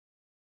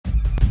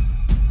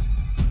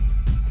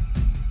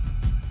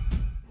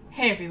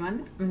Hey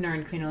everyone, I'm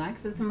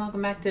NornQueenAlexis and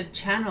welcome back to the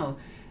channel.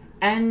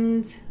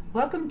 And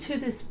welcome to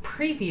this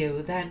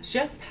preview that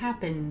just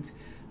happened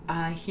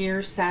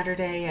here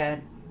Saturday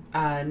at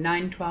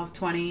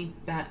 9/12/20.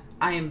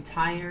 I am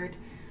tired.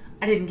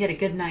 I didn't get a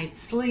good night's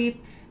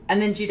sleep.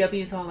 And then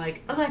GW's all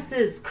like,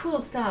 Alexis,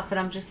 cool stuff. And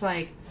I'm just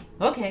like,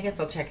 okay, I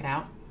guess I'll check it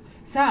out.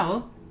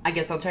 So, I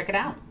guess I'll check it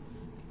out.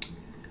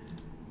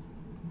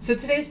 So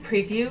today's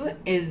preview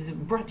is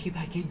brought to you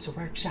by Games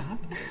Workshop.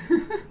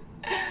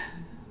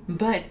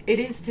 But it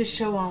is to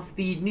show off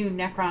the new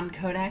Necron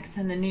Codex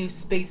and the new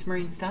Space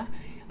Marine stuff.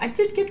 I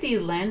did get the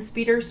land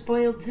speeder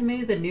spoiled to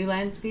me, the new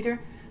land speeder,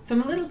 so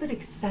I'm a little bit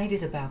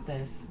excited about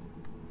this.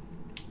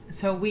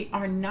 So we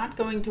are not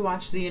going to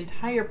watch the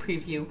entire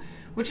preview,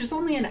 which is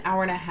only an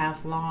hour and a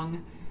half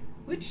long,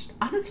 which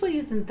honestly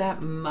isn't that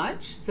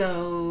much,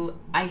 so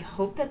I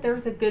hope that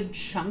there's a good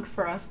chunk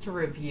for us to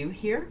review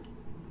here.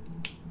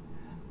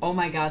 Oh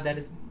my god,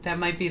 that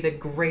might be the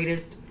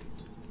greatest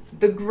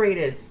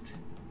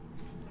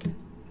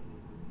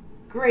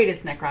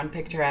Necron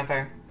picture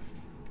ever.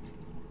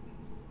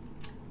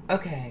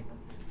 Okay,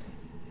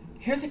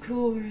 here's a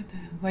cool worth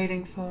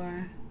waiting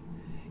for.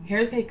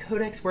 Here's a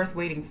codex worth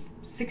waiting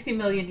 60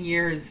 million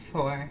years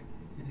for.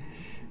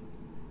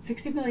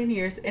 60 million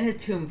years in a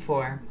tomb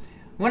for.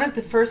 One of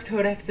the first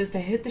codexes to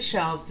hit the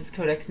shelves is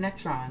Codex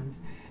Necrons,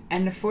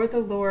 and for the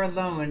lore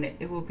alone,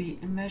 it will be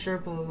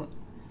immeasurable,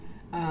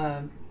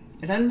 an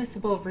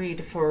unmissable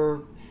read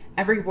for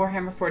every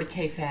Warhammer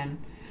 40k fan.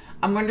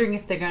 I'm wondering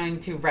if they're going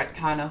to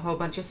retcon a whole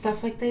bunch of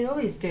stuff like they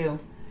always do.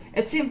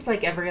 It seems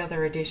like every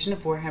other edition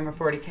of Warhammer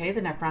 40k, the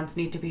Necrons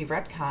need to be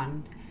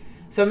retconned.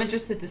 So I'm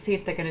interested to see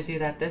if they're going to do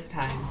that this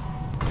time.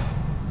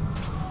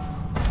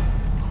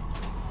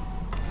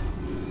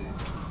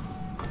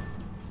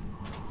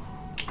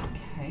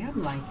 Okay,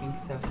 I'm liking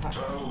so far.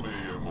 Tell me,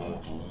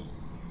 immortal,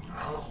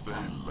 have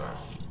they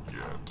left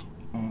yet?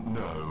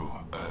 No,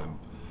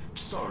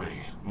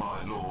 sorry,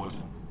 my lord.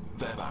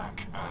 They're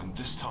back, and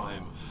this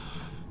time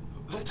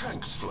the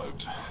tanks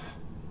float.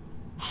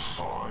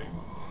 Fine.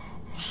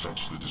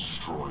 Fetch the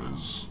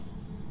destroyers.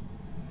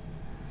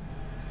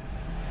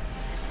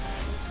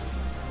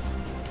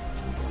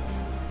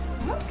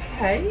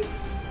 Okay.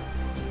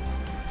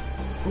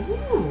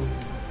 Ooh.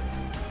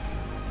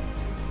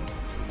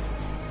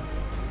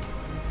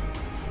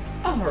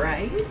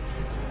 Alright.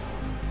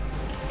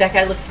 That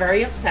guy looks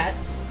very upset.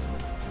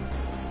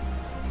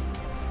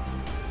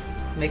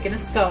 Making a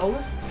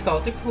skull.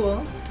 Skulls are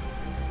cool.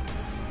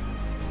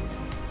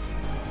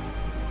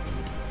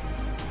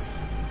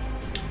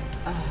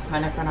 Oh,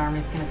 my Necron army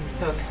is going to be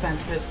so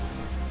expensive.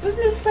 Those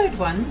new flayed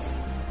ones.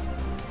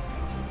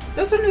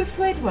 Those are new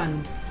flayed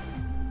ones.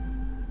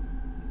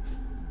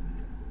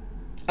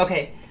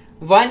 Okay,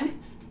 1,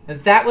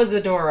 that was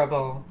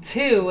adorable.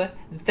 2,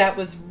 that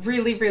was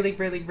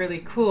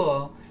really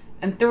cool.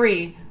 And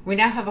 3, we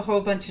now have a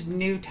whole bunch of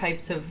new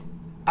types of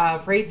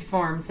Wraith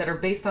forms that are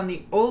based on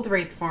the old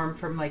Wraith form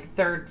from like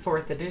 3rd,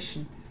 4th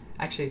edition.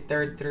 Actually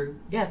 3rd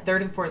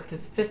and 4th,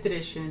 because 5th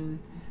edition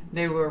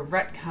they were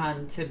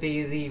retconned to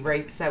be the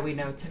Wraiths that we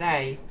know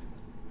today.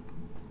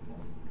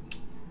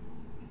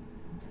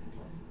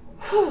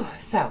 Whew,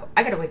 so,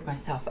 I gotta wake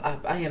myself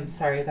up. I am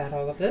sorry about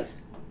all of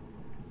this.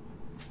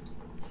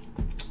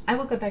 I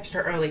woke up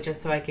extra early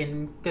just so I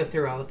can go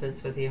through all of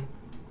this with you.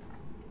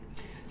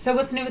 So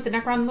what's new with the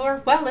Necron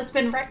lore? Well, it's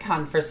been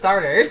retconned for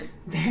starters.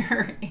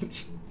 Their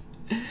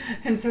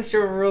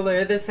ancestral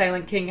ruler, the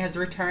Silent King, has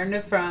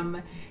returned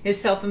from his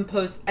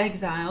self-imposed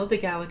exile, the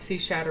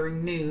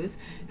galaxy-shattering news.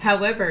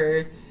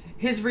 However,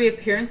 his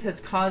reappearance has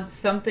caused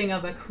something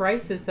of a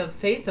crisis of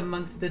faith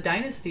amongst the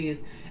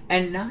dynasties,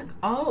 and not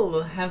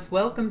all have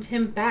welcomed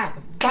him back.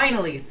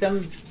 Finally,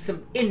 some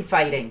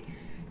infighting.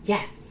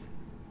 Yes.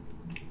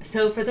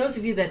 So for those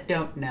of you that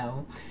don't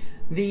know,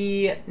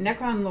 the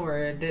Necron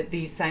Lord,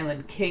 the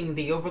Silent King,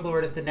 the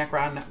overlord of the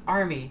Necron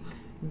army,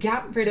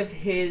 got rid of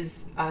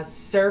his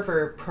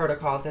server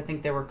protocols, I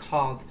think they were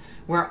called,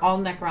 where all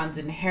Necrons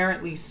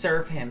inherently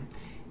serve him,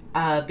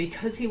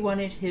 because he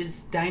wanted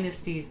his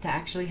dynasties to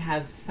actually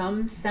have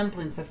some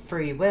semblance of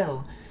free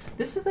will.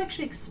 This was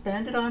actually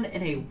expanded on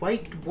in a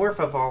White Dwarf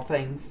of all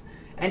things.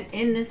 And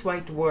in this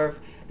White Dwarf,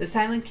 the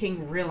Silent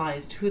King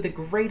realized who the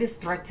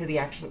greatest threat to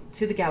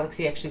the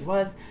galaxy actually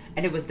was,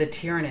 and it was the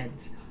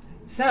Tyranids.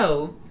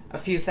 So, a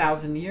few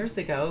thousand years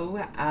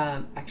ago,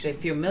 actually a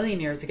few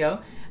million years ago,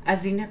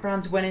 as the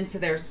Necrons went into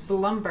their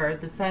slumber,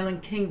 the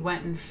Silent King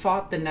went and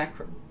fought the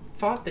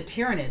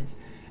Tyranids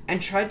and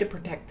tried to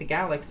protect the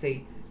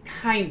galaxy.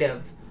 Kind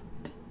of.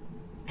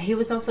 He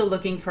was also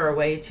looking for a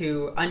way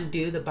to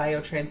undo the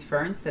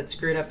biotransference that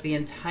screwed up the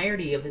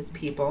entirety of his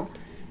people.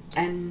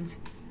 And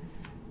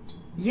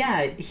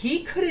yeah,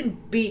 he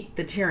couldn't beat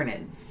the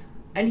Tyranids,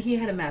 and he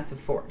had a massive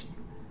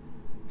force.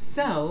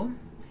 So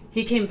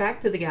he came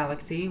back to the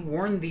galaxy,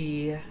 warned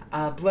the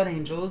Blood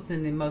Angels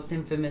in the most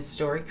infamous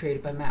story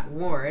created by Matt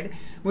Ward,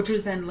 which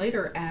was then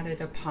later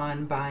added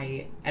upon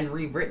by and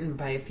rewritten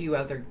by a few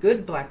other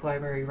good Black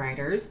Library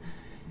writers,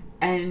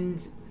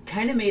 and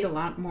kind of made a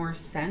lot more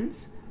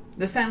sense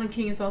The Silent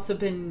King has also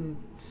been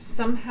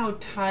somehow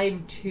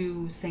tied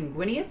to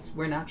Sanguinius.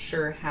 We're not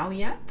sure how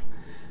yet,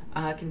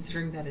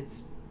 considering that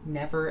it's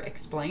never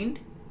explained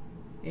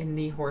in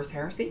the Horus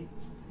Heresy,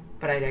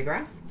 but I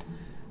digress.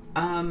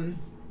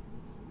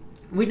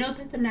 We know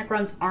that the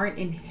Necrons aren't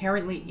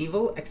inherently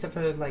evil, except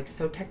for like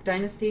Sotek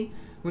Dynasty,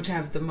 which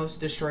have the most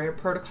destroyer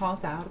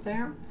protocols out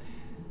there.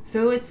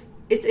 So it's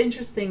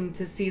interesting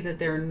to see that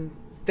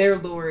their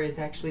lore is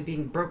actually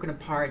being broken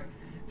apart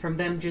from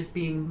them just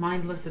being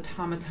mindless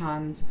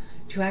automatons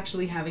to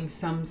actually having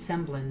some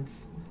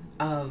semblance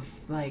of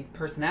like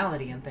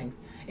personality and things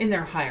in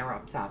their higher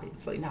ups,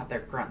 obviously, not their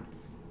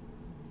grunts.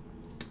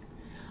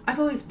 I've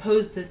always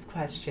posed this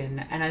question,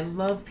 and I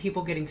love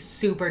people getting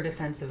super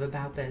defensive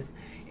about this.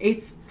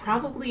 It's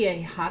probably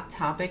a hot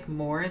topic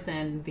more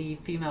than the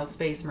female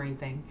space marine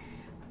thing.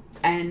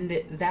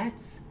 And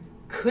that's,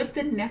 could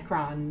the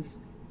Necrons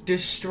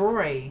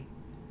destroy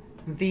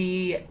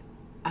the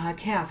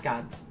Chaos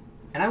Gods?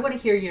 And I want to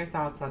hear your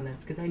thoughts on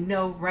this, because I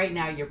know right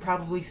now you're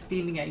probably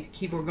steaming at your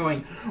keyboard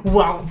going,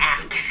 well,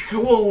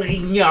 actually,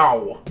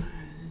 no.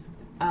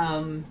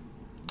 But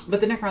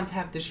the Necrons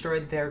have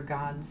destroyed their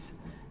gods,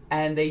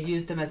 and they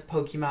use them as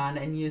Pokemon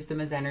and use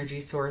them as energy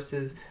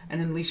sources and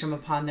unleash them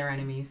upon their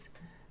enemies.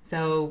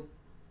 So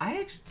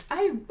I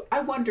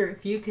wonder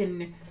if you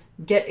can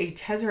get a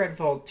Tezzeret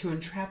Vault to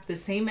entrap the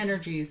same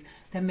energies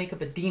that make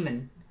up a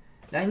demon.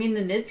 I mean,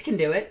 the Nids can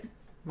do it.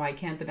 Why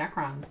can't the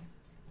Necrons?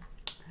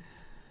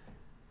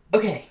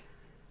 Okay,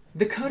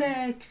 the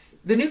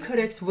new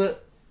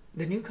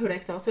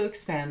codex also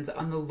expands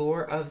on the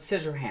lore of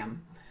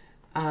Scissorham.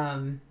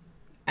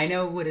 I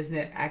know what his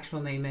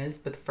actual name is,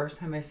 but the first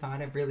time I saw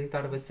it, I really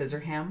thought it was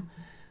Scissorham.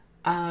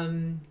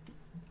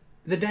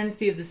 The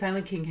dynasty of the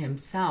Silent King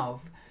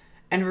himself,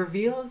 and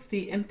reveals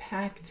the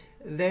impact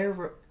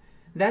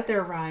that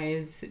their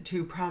rise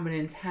to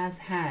prominence has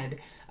had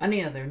on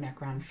the other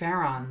Necron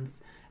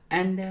pharaohs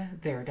and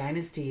their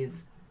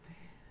dynasties.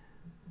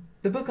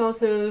 The book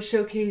also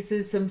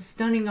showcases some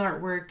stunning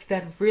artwork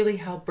that really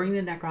helped bring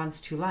the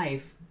Necrons to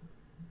life.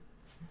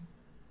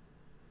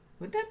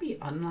 Would that be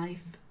unlife?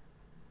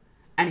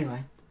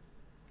 Anyway,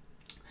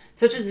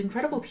 such as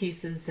incredible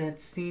pieces that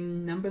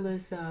seen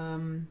numberless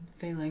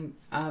failing,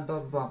 blah, blah,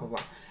 blah, blah,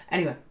 blah.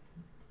 Anyway,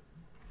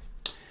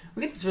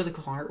 we get this really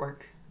cool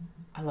artwork.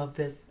 I love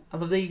this. I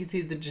love that you can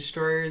see the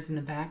destroyers in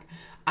the back.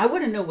 I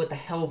want to know what the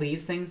hell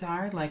these things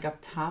are, like up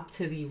top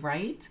to the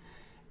right.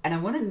 And I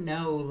want to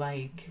know,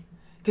 like,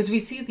 because we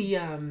see the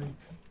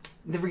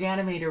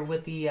Reanimator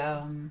with the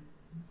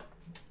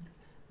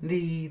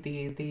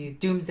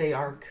Doomsday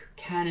Arc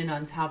cannon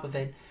on top of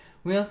it.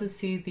 We also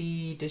see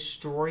the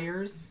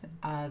destroyers,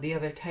 the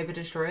other type of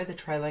destroyer, the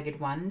tri-legged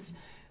ones,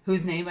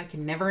 whose name I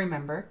can never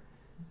remember.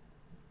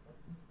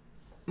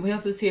 We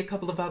also see a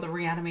couple of other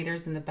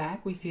Reanimators in the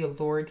back. We see a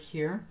Lord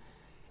here.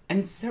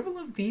 And several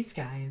of these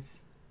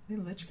guys. Are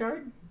they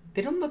Lichguard?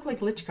 They don't look like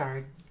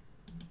Lichguard.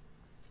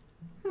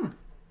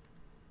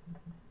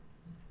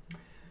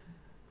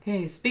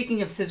 Okay,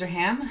 speaking of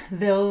Scissorham,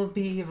 they'll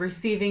be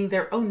receiving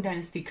their own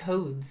dynasty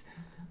codes.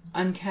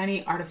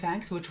 Uncanny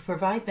artifacts which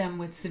provide them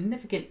with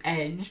significant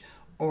edge,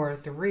 or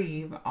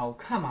 3, oh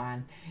come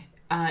on,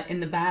 in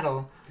the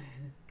battle.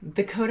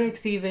 The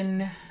Codex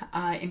even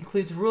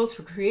includes rules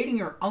for creating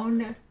your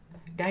own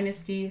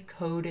dynasty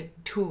code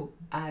too.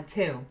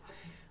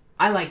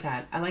 I like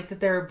that. I like that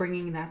they're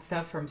bringing that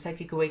stuff from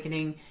Psychic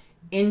Awakening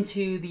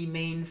into the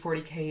main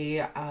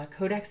 40k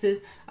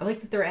codexes. I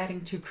like that they're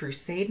adding to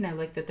Crusade, and I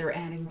like that they're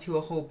adding to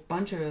a whole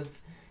bunch of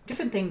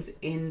different things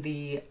in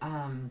the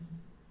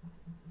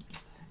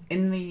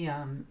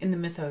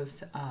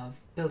mythos of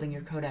building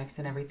your codex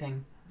and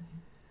everything.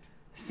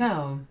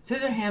 So,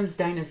 Scissorham's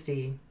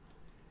Dynasty.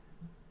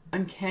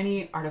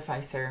 Uncanny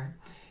Artificer.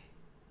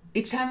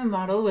 Each time a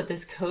model with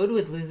this code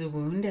would lose a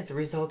wound as a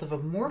result of a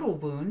mortal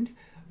wound,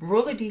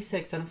 roll a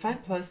d6 on a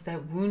 5+,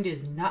 that wound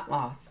is not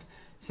lost.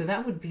 So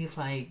that would be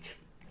like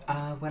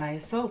when I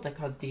assault, I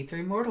cause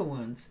d3 mortal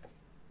wounds.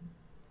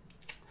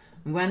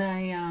 When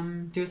I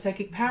do a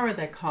psychic power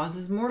that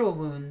causes mortal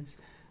wounds,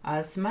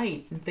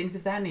 smite, and things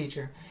of that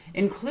nature.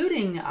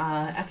 Including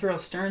Ethereal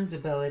Stern's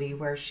ability,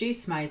 where she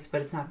smites,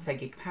 but it's not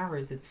psychic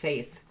powers, it's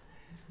faith.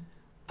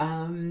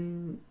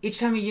 Each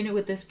time a unit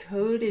with this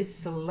code is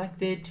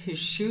selected to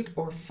shoot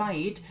or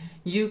fight,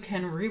 you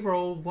can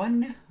reroll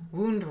 1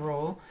 wound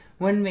roll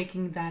when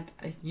making that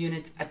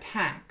unit's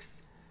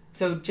attacks.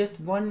 So just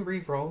 1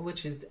 reroll,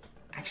 which is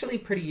actually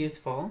pretty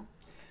useful.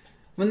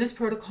 When this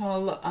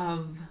protocol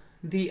of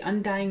the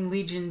Undying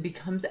Legion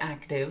becomes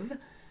active,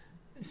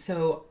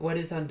 so what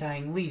is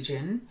Undying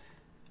Legion?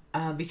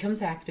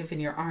 Becomes active in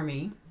your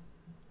army.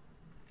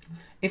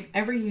 If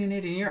every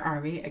unit in your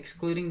army,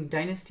 excluding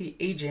Dynasty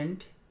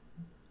Agent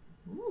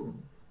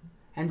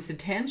and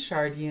Satan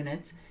Shard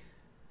units,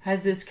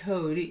 has this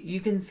code, you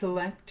can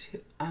select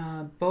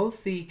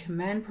both the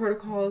command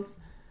protocols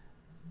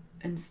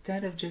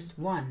instead of just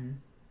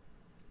 1.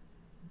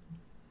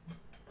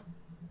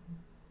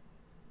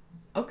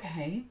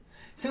 Okay.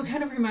 So it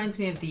kind of reminds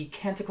me of the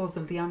Canticles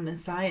of the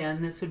Omnissiah,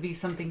 and this would be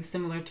something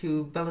similar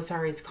to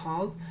Belisarius'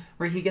 Calls,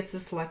 where he gets to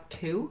select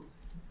 2.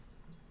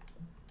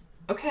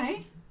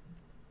 Okay.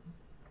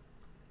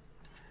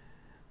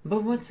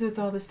 But what's with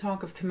all this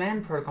talk of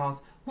command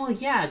protocols? Well,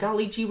 yeah,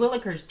 golly gee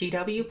willikers,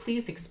 GW,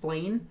 please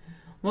explain.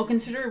 Well,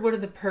 consider one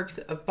of the perks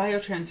of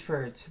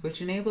biotransference,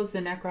 which enables the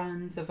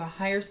Necrons of a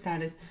higher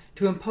status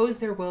to impose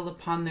their will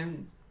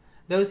upon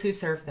those who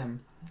serve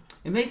them.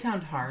 It may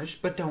sound harsh,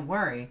 but don't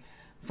worry.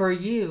 For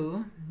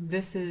you,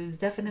 this is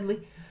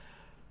definitely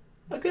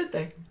a good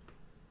thing.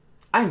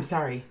 I'm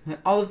sorry.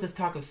 All of this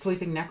talk of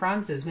sleeping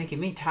Necrons is making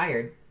me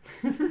tired.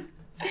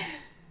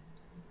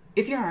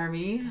 If your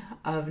army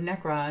of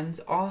Necrons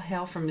all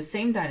hail from the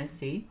same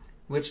dynasty,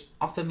 which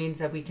also means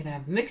that we can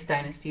have mixed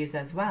dynasties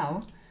as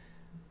well,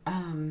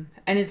 and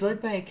is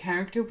led by a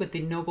character with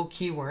the noble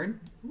keyword.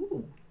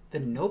 Ooh, the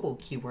noble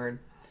keyword.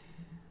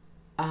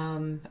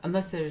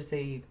 Unless there's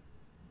a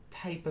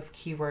type of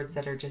keywords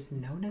that are just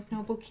known as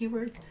noble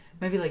keywords.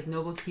 Maybe like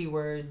noble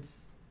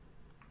keywords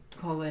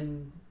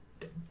colon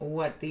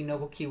what the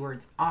noble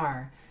keywords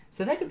are.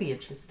 So that could be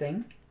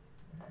interesting.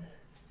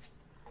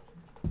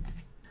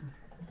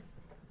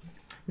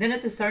 Then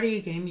at the start of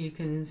your game, you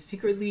can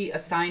secretly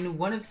assign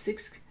one of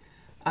 6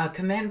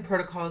 command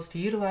protocols to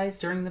utilize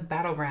during the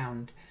battle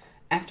round.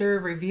 After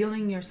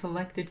revealing your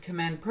selected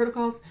command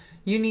protocols,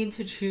 you need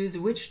to choose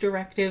which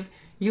directive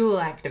you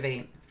will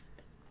activate.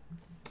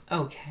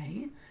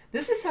 Okay.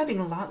 This is sounding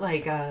a lot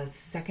like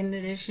 2nd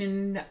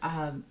edition,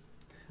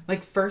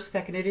 like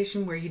 1st, 2nd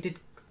edition, where you did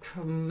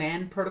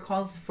command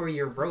protocols for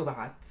your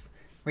robots,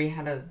 where you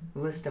had a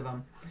list of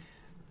them.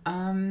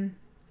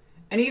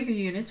 Any of your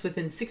units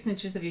within 6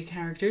 inches of your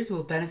characters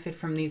will benefit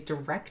from these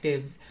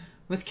directives.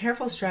 With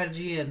careful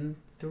strategy and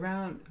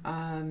throughout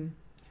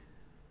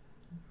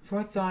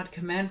forethought,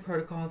 command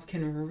protocols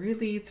can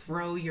really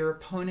throw your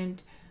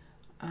opponent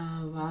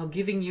while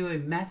giving you a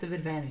massive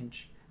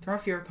advantage. Throw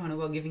off your opponent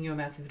while giving you a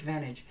massive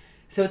advantage.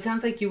 So it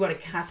sounds like you want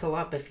to castle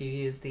up if you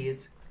use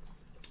these.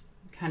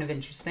 Kind of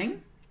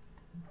interesting.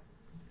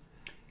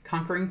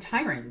 Conquering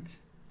Tyranids.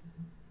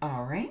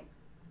 Alright.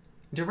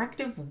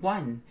 Directive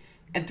 1.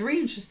 Add 3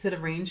 inches to the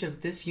range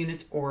of this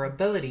unit's aura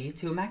ability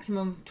to a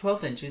maximum of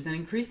 12 inches and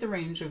increase the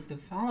range of the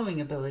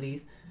following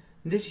abilities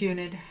this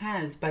unit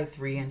has by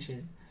 3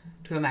 inches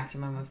to a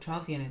maximum of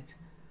 12 units.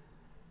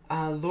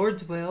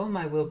 Lord's Will,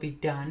 My Will Be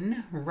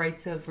Done,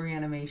 Rites of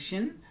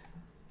Reanimation,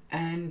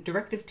 and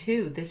Directive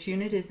 2. This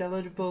unit is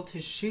eligible to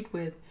shoot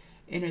with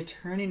in a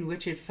turn in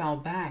which it fell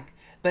back,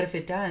 but if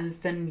it does,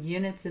 then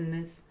units in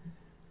this,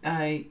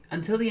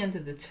 until the end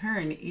of the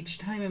turn, each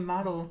time a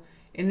model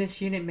in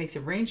this unit makes a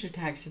ranged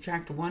attack,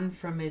 subtract 1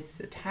 from its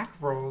attack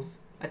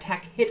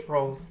hit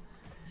rolls.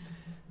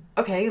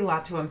 Okay, a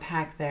lot to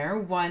unpack there.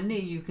 1,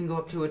 you can go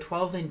up to a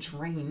 12-inch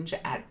range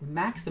at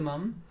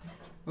maximum,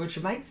 which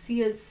might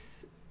see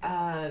us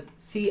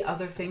see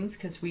other things,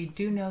 because we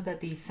do know that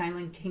the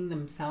Silent King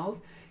himself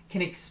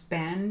can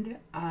expand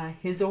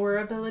his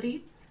aura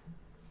ability.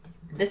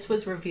 This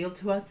was revealed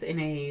to us in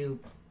a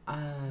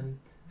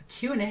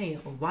Q&A a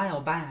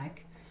while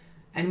back,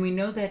 and we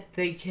know that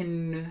they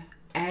can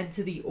add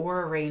to the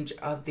aura range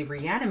of the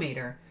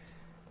Reanimator.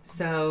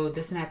 So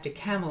the Synaptic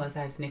Camel, as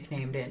I've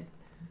nicknamed it.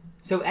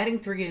 So adding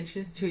 3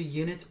 inches to a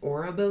unit's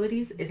aura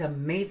abilities is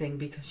amazing,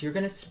 because you're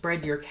going to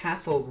spread your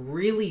castle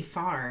really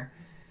far,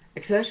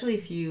 especially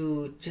if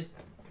you just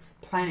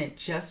plan it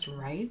just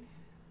right.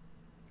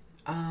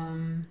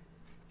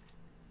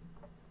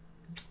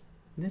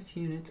 This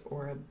unit's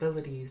aura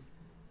abilities.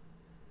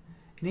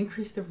 And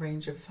increase the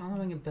range of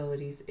following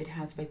abilities it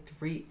has by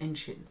 3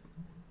 inches.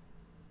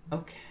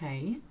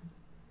 Okay.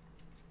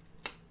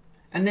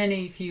 And then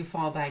if you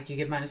fall back, you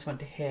get -1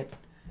 to hit,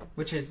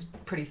 which is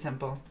pretty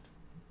simple.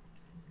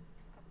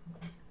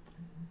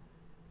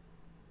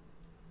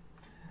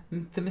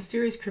 The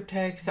mysterious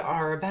Cryptex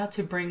are about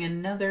to bring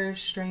another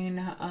strain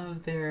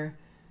of their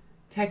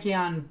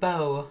Tachyon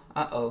bow.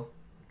 Uh-oh.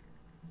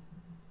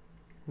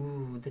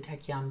 Ooh, the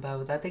Tachyon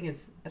bow. That thing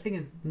is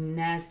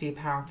nasty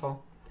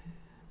powerful.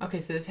 Okay,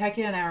 so the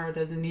Tachyon arrow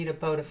doesn't need a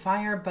bow to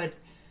fire, but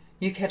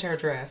you catch our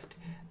drift.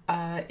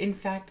 In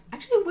fact,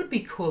 actually it would be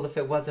cool if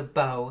it was a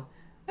bow.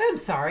 I'm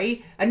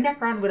sorry, a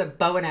Necron with a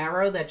bow and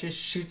arrow that just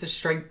shoots a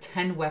strength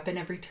 10 weapon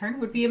every turn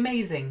would be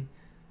amazing.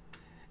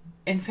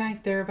 In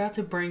fact, they're about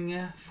to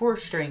bring 4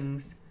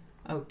 strings.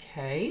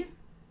 Okay.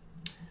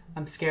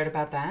 I'm scared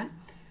about that.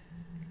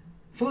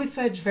 Fully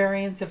fledged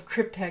variants of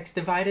Cryptex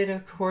divided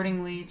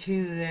accordingly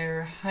to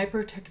their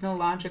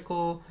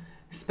hyper-technological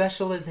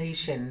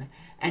specialization,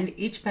 and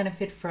each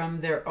benefit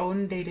from their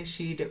own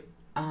datasheet,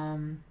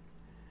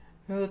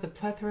 the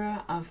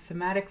plethora of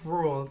thematic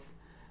rules.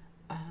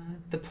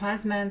 The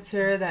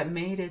Plasmancer that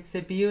made its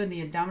debut in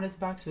the Indominus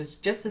box was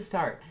just a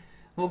start.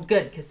 Well,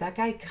 good, because that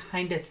guy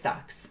kinda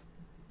sucks.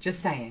 Just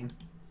saying.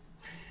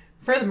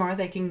 Furthermore,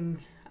 they can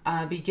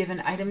be given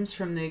items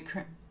from the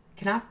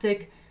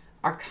Canoptic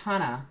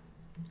Arcana.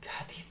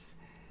 God, these...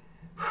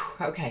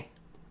 Whew, okay.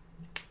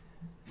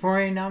 For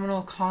a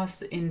nominal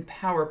cost in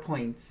power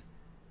points.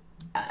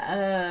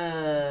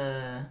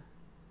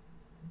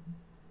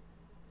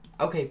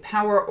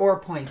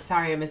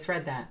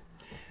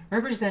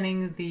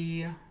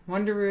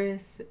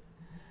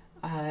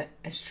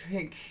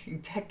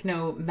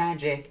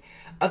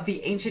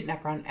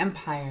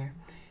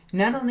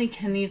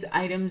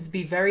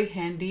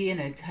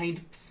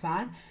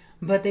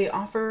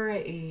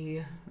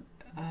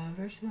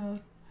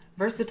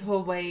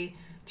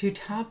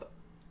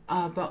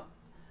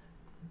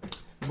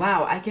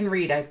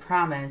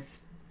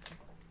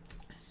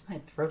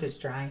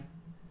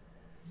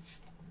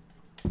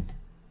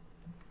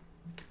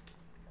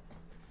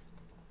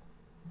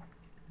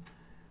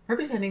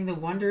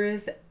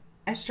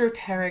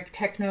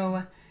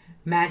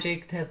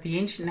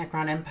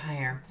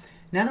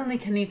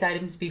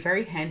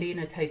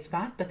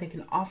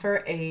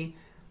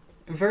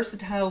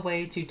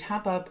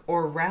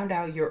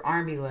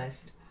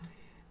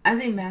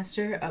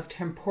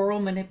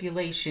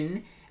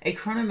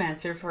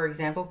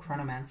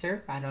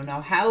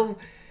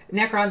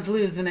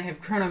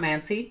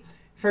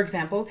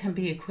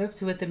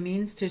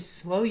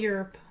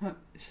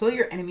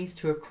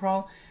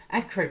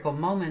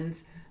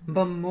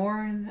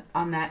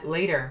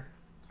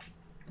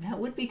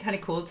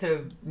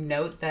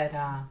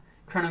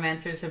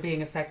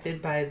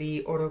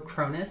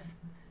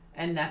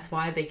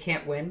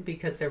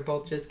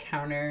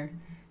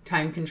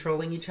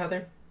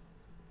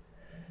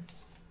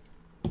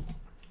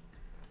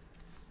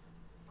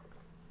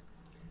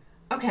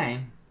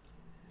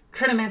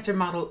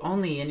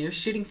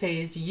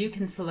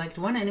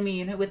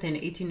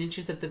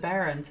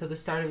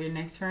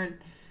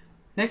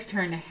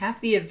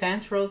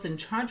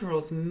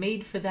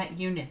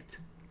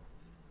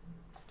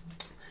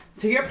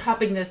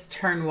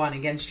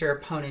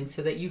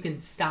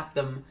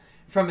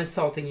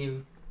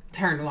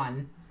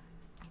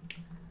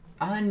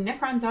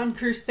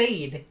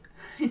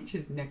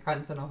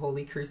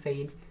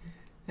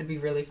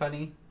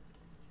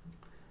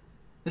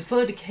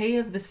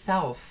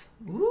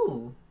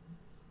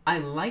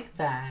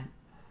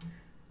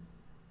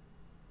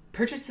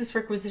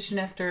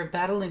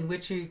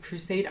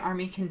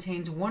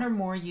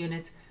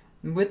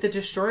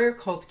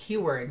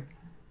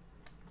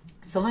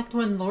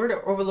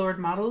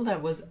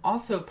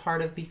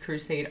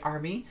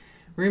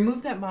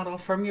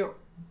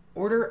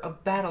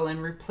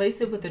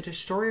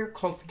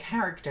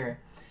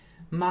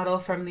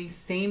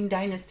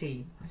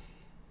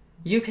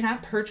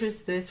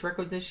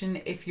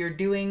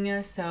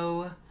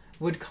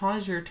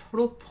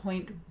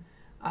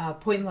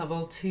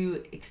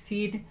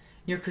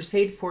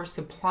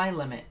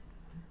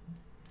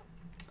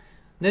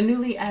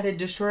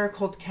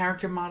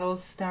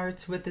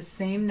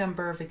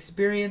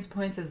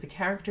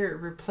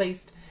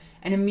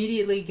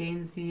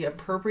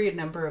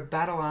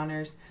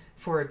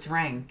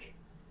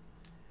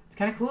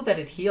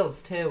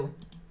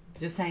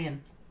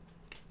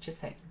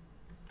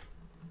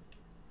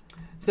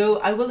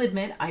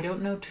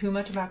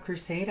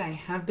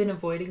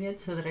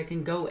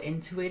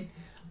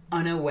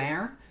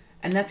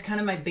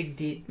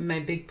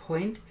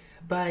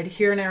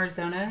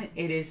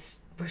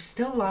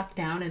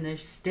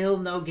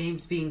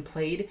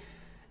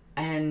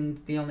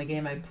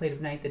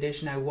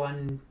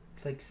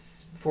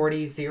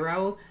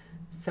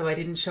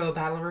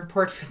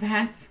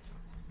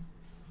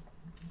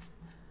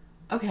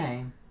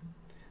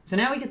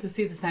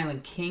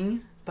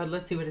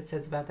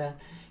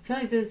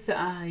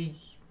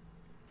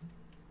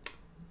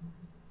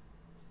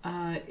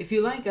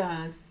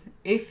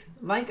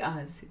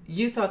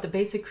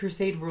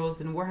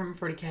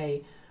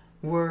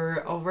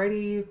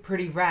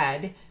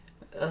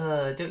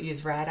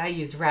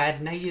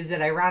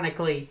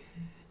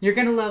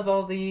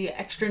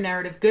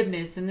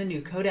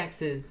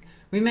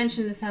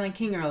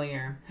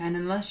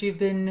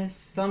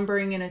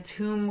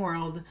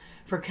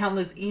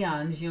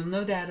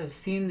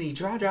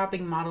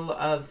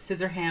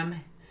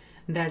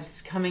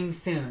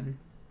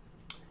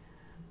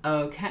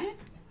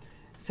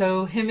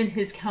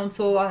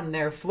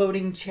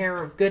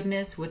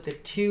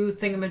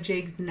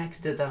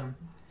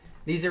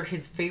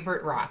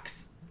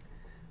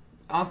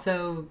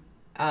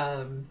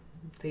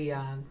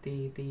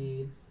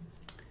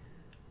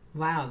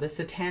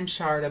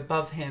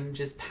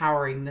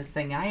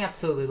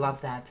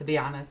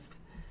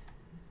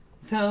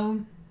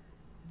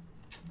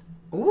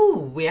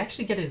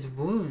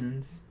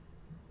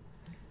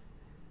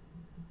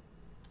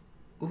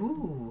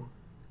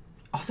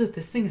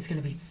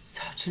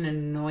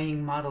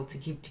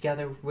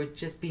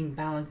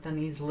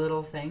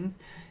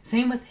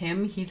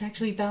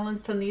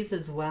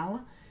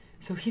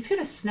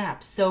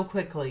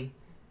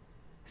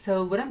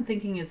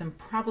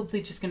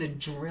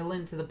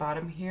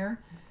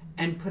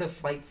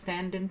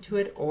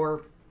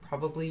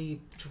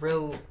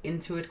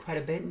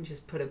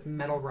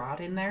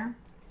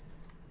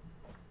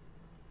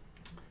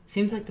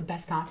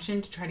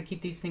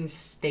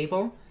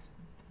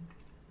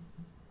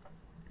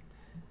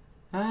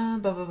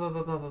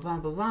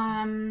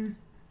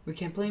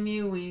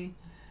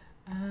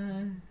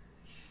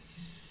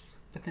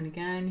 But then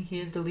again, he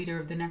is the leader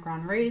of the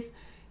Necron race,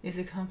 is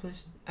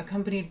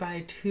accompanied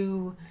by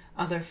 2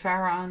 other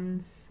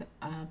pharaons,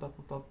 blah, blah,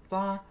 blah,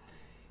 blah.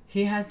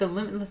 He has the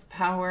limitless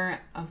power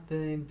of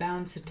the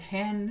bound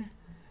Satan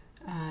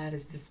at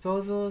his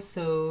disposal,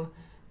 so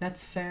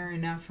that's fair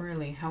enough,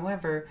 really.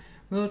 However,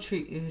 we'll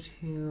treat you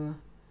to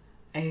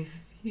a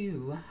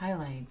few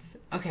highlights.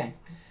 Okay,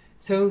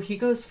 so he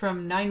goes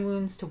from 9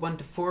 wounds to 1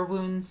 to 4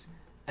 wounds,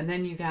 and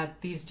then you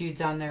got these dudes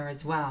on there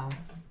as well,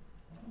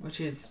 which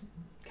is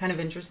kind of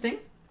interesting.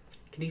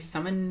 Can he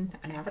summon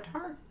an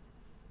avatar?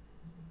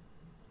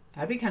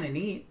 That'd be kind of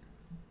neat.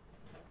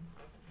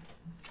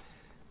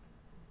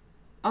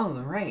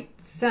 Alright,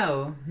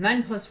 so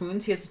 9+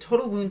 wounds. He has a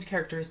total wounds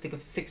characteristic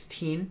of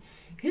 16.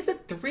 He has a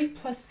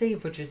 3+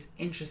 save, which is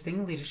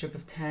interesting. Leadership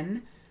of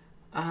 10.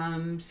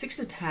 6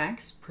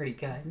 attacks, pretty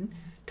good.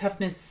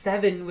 Toughness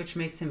 7, which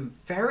makes him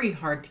very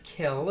hard to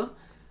kill.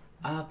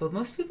 But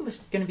most people are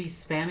going to be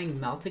spamming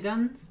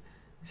meltaguns,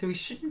 so he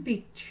shouldn't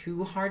be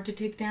too hard to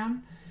take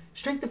down.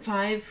 Strength of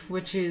 5,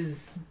 which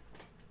is...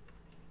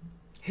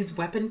 his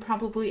weapon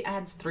probably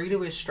adds 3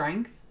 to his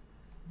strength.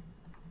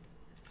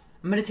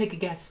 I'm going to take a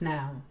guess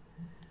now.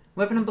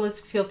 Weapon and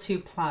ballistic skill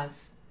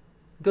 2+.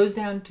 Goes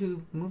down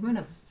to movement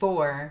of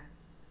 4.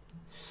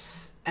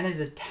 And his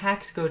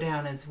attacks go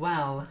down as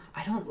well.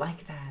 I don't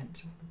like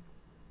that.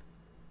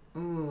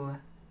 Ooh.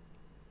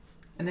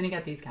 And then you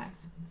got these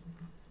guys.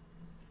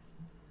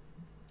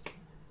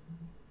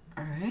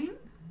 Alright.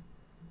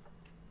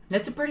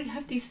 That's a pretty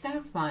hefty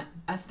stat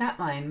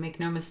line, make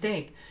no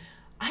mistake.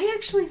 I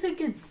actually think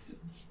it's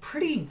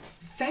pretty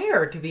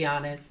fair, to be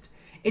honest.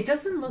 It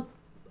doesn't look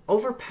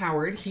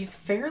overpowered. He's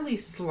fairly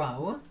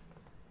slow.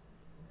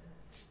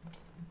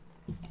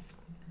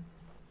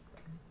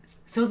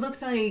 So it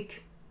looks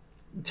like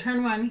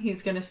turn 1,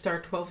 he's going to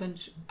start 8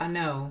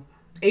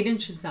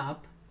 inches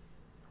up.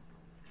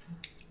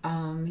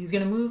 He's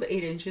going to move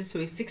 8 inches, so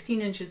he's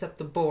 16 inches up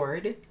the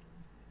board.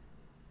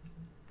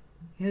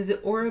 His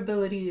aura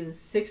ability is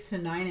 6 to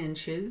 9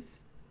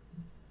 inches.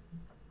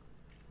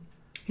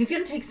 He's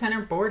going to take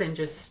center board and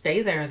just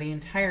stay there the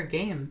entire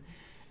game.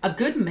 A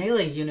good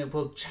melee unit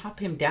will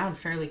chop him down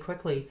fairly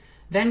quickly.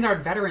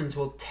 Vanguard veterans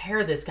will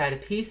tear this guy to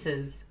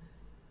pieces.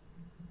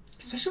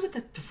 Especially with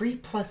the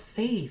 3+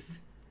 save.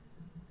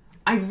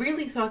 I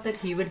really thought that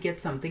he would get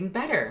something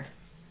better.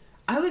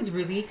 I was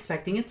really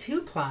expecting a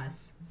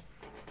 2+.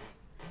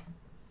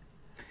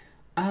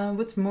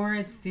 What's more,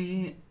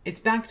 it's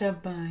backed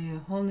up by a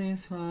whole new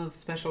slew of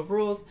special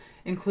rules,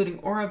 including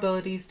aura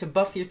abilities to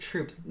buff your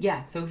troops.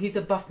 Yeah, so he's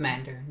a buff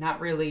mander, not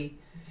really.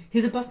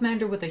 He's a buff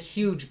mander with a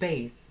huge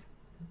base.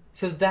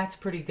 So that's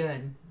pretty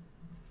good.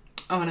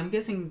 Oh, and I'm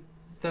guessing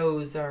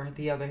those are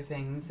the other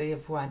things. They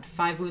have, what,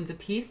 5 wounds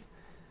apiece?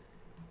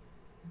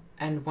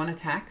 And 1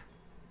 attack?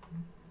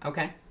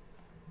 Okay.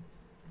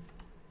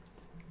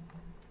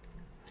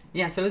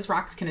 Yeah, so his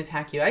rocks can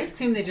attack you. I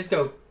assume they just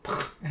go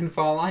and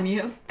fall on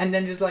you, and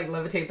then just, like,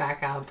 levitate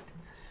back up.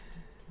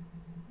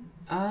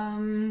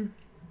 Can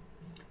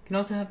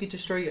also help you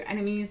destroy your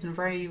enemies in a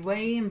variety of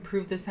ways,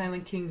 improve the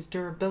Silent King's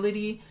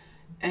durability,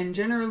 and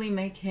generally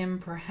make him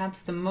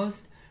perhaps the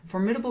most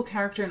formidable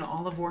character in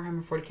all of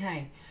Warhammer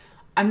 40k.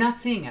 I'm not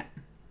seeing it.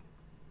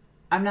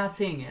 I'm not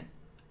seeing it.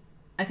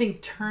 I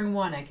think turn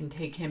 1 I can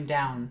take him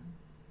down.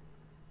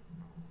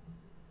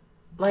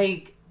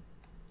 Like,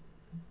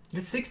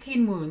 the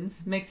 16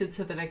 wounds makes it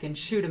so that I can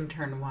shoot him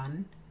turn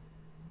 1.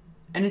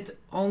 And it's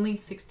only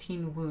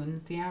 16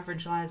 wounds. The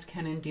average las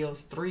cannon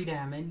deals 3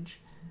 damage.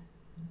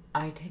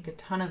 I take a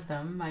ton of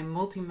them. My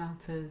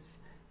multi-meltas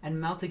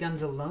and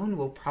meltaguns alone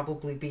will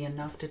probably be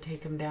enough to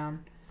take him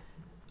down.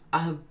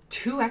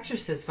 2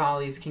 exorcist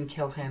volleys can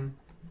kill him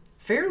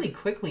fairly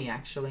quickly,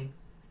 actually.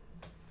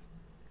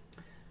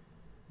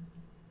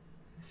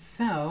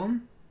 So,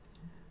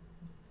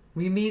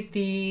 we meet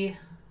the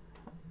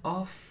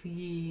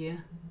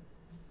Ophelian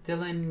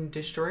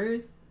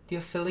Destroyers? The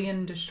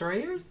Ophelian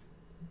Destroyers?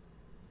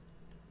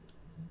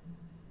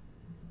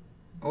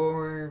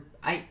 Or,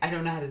 I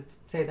don't know how to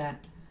say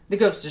that. The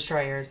Ghost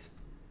Destroyers.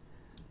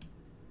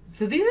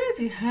 So these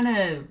guys are kind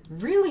of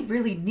really,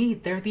 really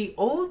neat. They're the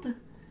old...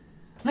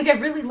 Like, I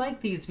really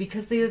like these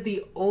because they are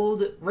the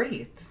old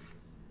Wraiths.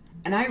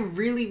 And I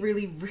really,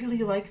 really, really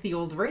like the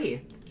old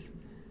Wraiths.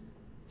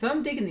 So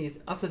I'm digging these.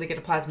 Also, they get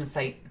a plasma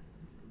sight.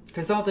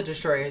 Because all the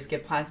Destroyers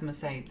get plasma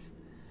sights.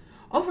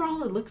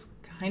 Overall, it looks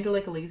kind of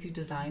like a lazy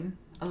design.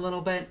 A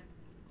little bit.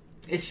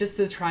 It's just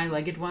the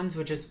tri-legged ones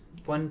with just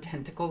 1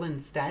 tentacle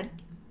instead.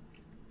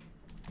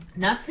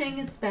 Not saying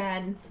it's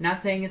bad.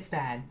 Not saying it's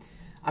bad.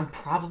 I'm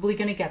probably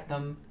going to get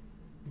them.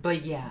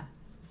 But yeah.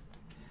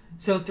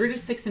 So 3 to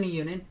 6 in a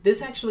unit.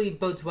 This actually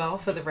bodes well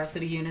for the rest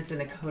of the units in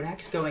the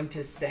Codex going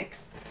to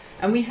 6.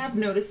 And we have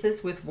noticed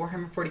this with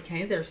Warhammer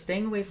 40k. They're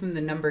staying away from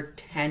the number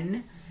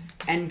 10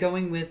 and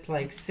going with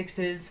like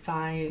 6s,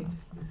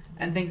 5s,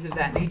 and things of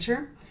that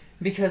nature.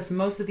 Because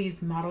most of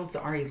these models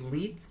are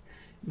elites.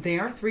 They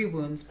are 3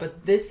 wounds,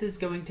 but this is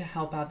going to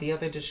help out the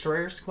other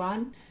Destroyer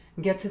squad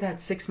get to that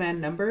 6-man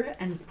number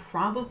and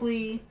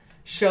probably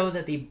show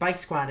that the bike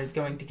squad is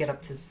going to get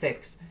up to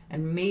 6,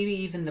 and maybe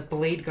even the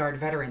Blade Guard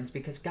veterans,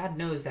 because God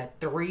knows that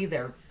 3,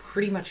 they're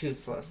pretty much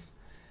useless.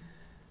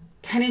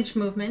 10-inch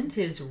movement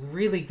is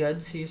really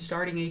good, so you're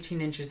starting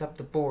 18 inches up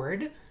the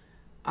board.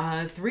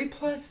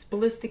 3+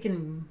 ballistic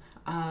and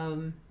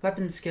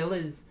weapon skill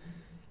is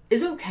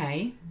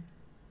okay.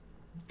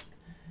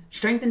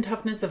 Strength and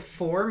toughness of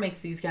 4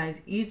 makes these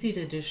guys easy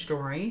to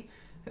destroy.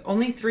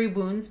 Only 3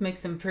 wounds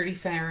makes them pretty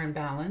fair and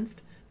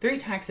balanced. 3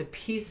 attacks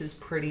apiece is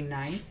pretty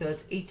nice, so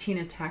that's 18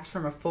 attacks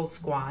from a full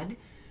squad,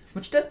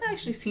 which doesn't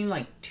actually seem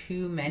like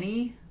too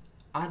many,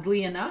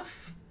 oddly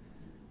enough.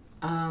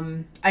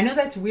 I know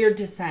that's weird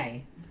to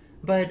say,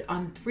 but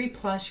on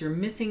 3+, you're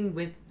missing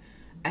with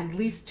at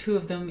least 2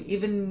 of them,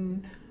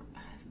 even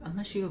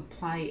unless you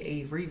apply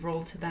a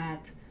reroll to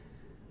that.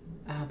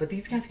 But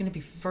these guys are going to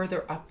be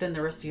further up than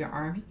the rest of your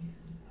army.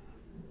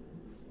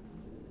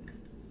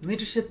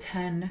 Leadership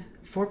 10,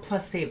 4+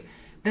 save.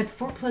 That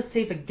 4+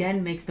 save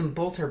again makes them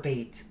bolter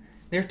bait.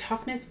 Their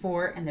toughness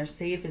 4 and their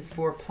save is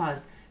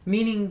 4+,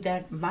 meaning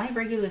that my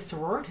regular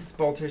sororitas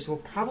bolters will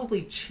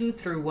probably chew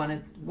through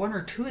one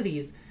or 2 of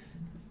these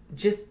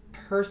just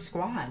per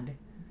squad.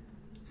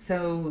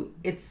 So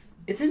it's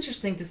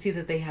interesting to see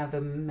that they have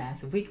a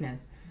massive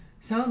weakness.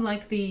 So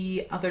like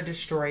the other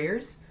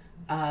destroyers,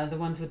 the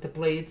ones with the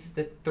blades,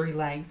 the 3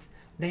 legs,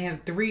 they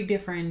have 3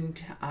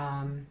 different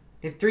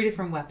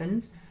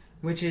weapons,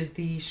 which is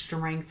the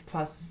strength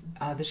plus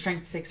the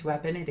strength 6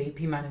 weapon at AP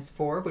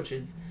 -4, which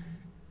is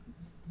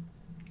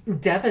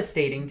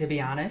devastating, to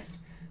be honest.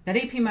 That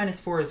AP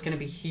 -4 is going to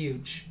be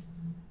huge.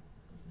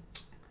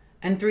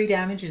 And 3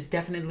 damage is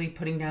definitely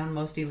putting down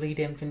most elite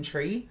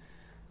infantry.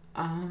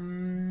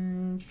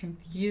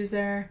 Strength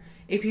user,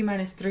 AP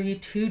 -3,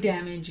 2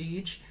 damage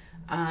each.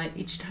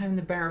 Each time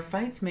the bearer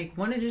fights, make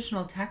 1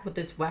 additional attack with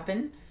this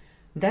weapon.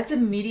 That's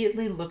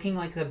immediately looking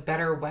like the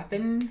better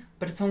weapon,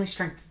 but it's only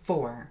strength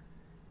 4.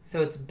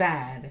 So it's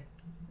bad,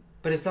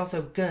 but it's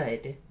also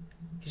good,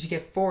 because you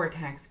get 4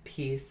 attacks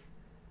apiece.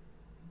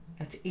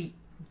 That's 8,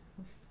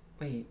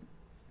 wait,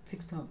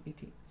 6, 12,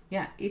 18.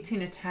 Yeah,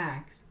 18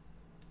 attacks.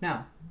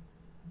 No,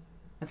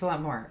 that's a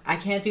lot more. I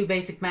can't do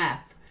basic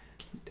math.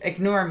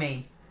 Ignore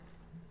me.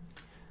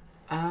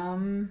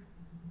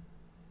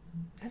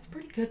 That's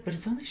pretty good, but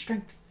it's only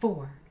strength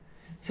 4.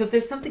 So if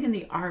there's something in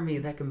the army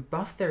that can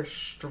buff their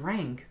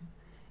strength,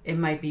 it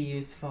might be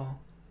useful.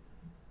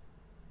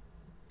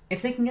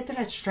 If they can get to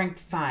that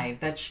strength 5,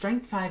 that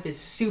strength 5 is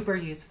super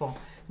useful.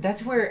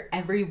 That's where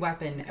every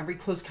weapon, every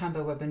close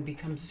combat weapon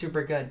becomes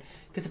super good.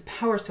 Because a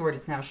power sword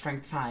is now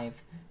strength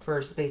 5 for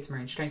a Space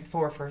Marine, strength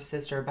 4 for a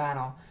Sister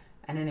Battle,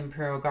 and an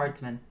Imperial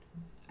Guardsman.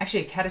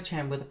 Actually, a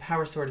Catachan with a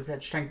power sword is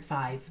at strength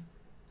 5.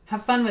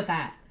 Have fun with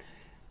that.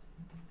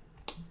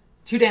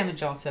 2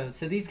 damage also,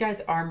 so these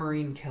guys are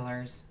Marine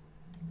killers.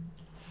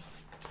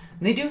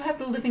 And they do have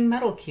the living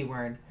metal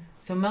keyword,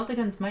 so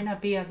Meltaguns might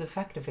not be as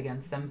effective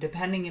against them,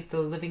 depending if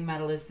the living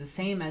metal is the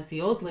same as the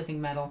old living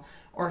metal,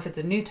 or if it's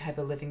a new type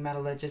of living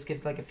metal that just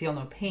gives like a feel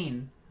no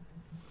pain.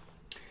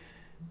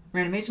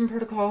 Reanimation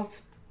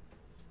protocols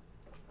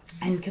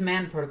and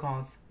command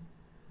protocols.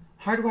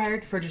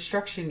 Hardwired for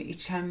destruction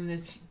each time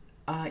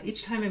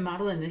a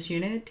model in this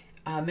unit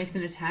makes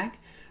an attack,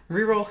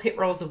 reroll hit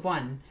rolls of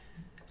 1.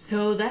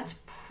 So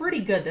that's pretty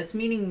good. That's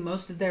meaning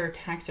most of their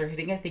attacks are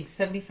hitting. I think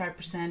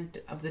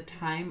 75% of the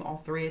time all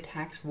 3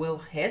 attacks will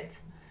hit.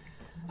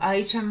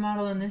 Each time a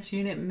model in this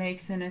unit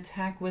makes an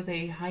attack with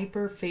a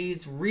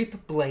hyperphase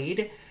reap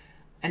blade,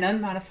 an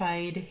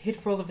unmodified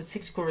hit roll of a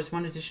 6 scores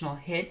 1 additional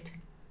hit.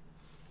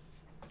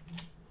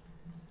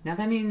 Now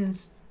that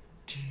means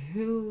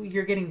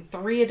you're getting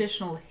 3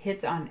 additional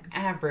hits on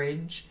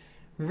average,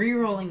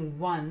 rerolling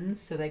 1,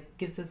 so that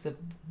gives us a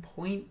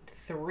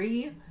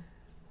 0.3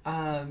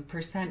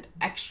 %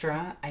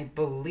 extra, I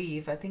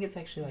believe. I think it's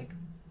actually like,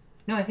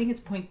 no, I think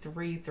it's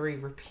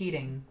 0.33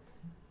 repeating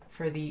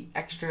for the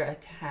extra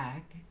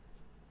attack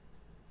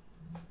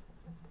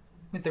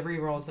with the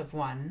rerolls of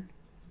 1.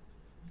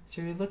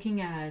 So you're looking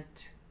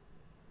at,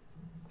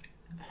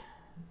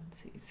 let's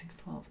see, 6,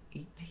 12,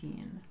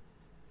 18,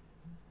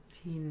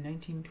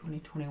 19, 20,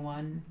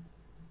 21,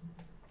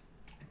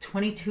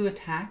 22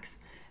 attacks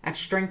at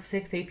strength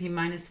 6, AP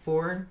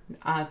 -4,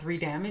 3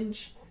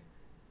 damage.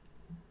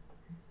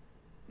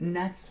 And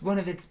that's one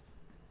of its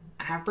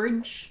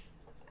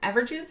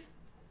averages.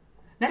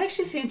 That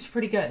actually seems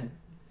pretty good.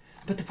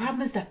 But the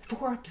problem is that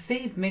 4-up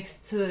save makes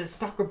it so that a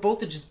Stalker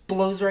Bolter just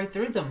blows right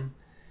through them.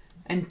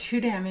 And 2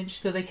 damage,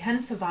 so they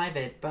can survive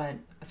it, but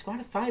a squad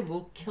of 5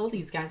 will kill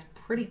these guys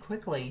pretty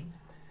quickly.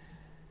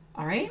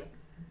 Alright?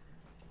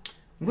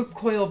 Whip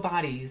Coil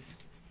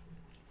Bodies.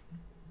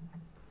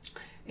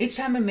 Each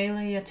time a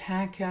melee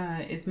attack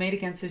is made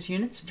against this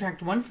unit,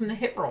 subtract 1 from the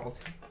hit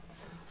rolls.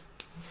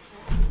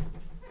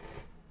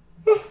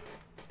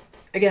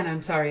 Again,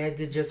 I'm sorry, I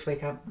did just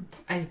wake up.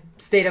 I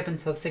stayed up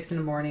until 6 in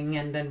the morning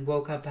and then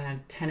woke up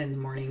at 10 in the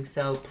morning,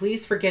 so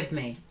please forgive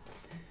me.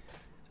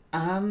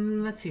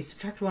 Let's see,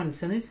 subtract 1.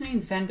 So this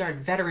means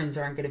Vanguard veterans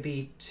aren't going to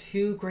be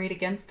too great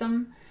against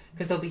them,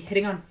 because they'll be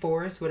hitting on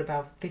 4s with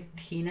about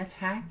 15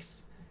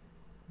 attacks.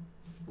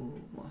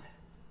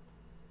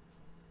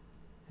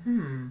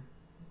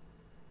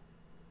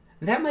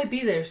 That might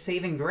be their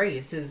saving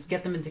grace, is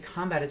get them into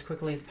combat as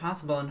quickly as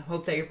possible and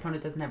hope that your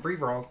opponent doesn't have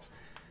rerolls,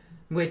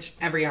 which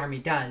every army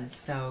does,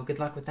 so good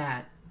luck with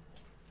that.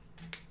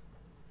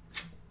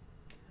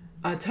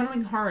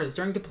 Tunneling Horrors.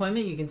 During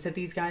deployment, you can set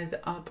these guys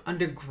up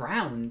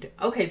underground.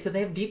 Okay, so they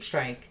have Deep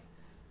Strike.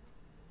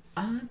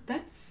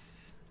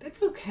 That's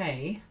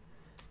okay.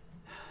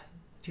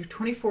 You're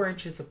 24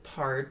 inches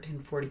apart in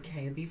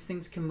 40k. These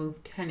things can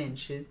move 10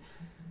 inches.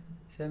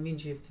 So that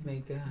means you have to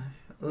make a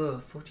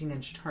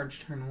 14-inch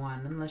charge turn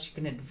 1. Unless you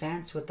can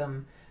advance with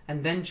them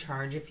and then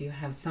charge if you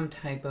have some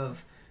type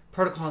of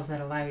protocols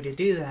that allow you to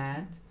do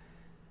that.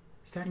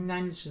 Starting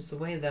 9 inches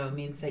away, though,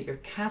 means that your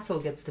castle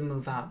gets to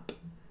move up.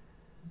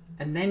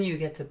 And then you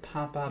get to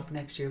pop up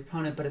next to your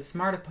opponent. But a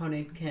smart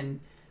opponent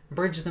can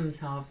bridge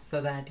themselves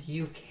so that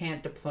you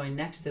can't deploy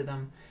next to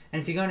them.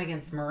 And if you're going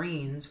against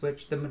Marines,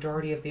 which the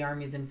majority of the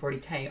armies in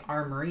 40k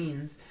are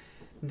Marines,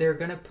 they're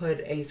going to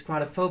put a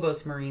squad of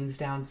Phobos Marines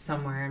down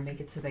somewhere and make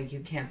it so that you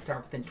can't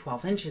start within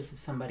 12 inches of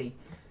somebody,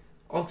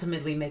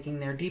 ultimately making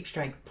their deep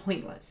strike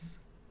pointless.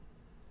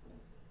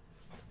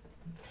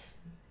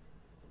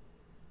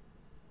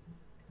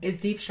 Is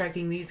deep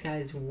striking these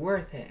guys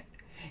worth it?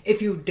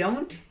 If you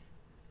don't,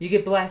 you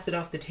get blasted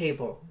off the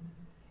table.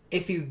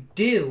 If you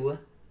do,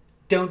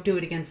 don't do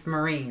it against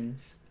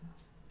Marines.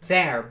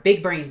 There,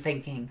 big brain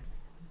thinking.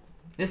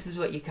 This is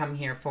what you come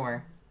here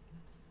for.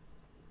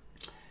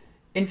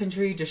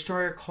 Infantry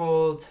destroyer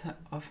called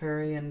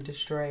Ophirian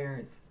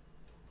destroyers.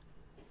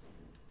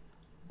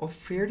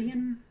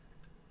 Ophirian?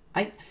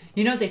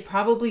 You know, they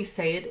probably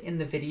say it in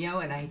the video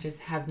and I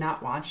just have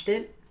not watched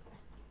it.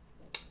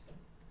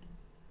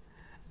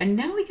 And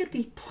now we get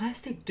the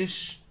plastic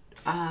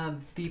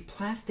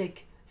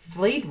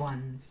flayed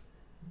ones,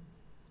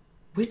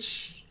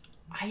 which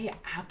I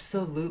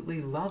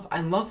absolutely love.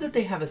 I love that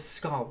they have a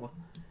skull.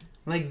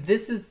 Like,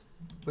 this is...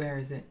 Where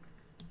is it?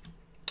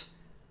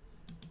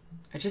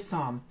 I just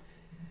saw him.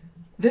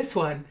 This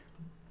one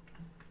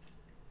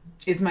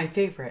is my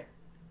favorite.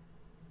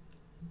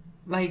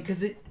 Like,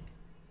 because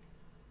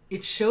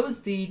it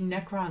shows the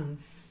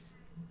Necrons.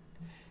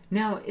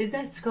 Now, is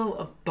that skull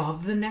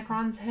above the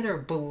Necron's head or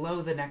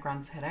below the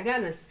Necron's head? I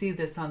gotta see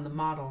this on the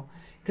model.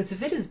 Because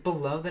if it is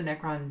below the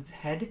Necron's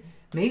head,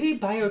 maybe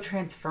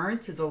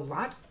biotransference is a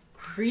lot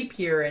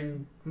creepier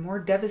and more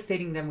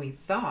devastating than we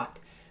thought.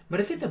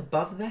 But if it's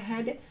above the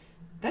head,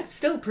 that's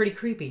still pretty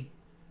creepy.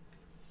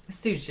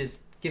 This dude's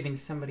just giving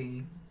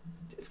somebody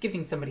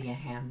a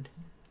hand.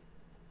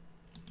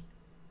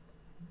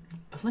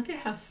 But look at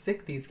how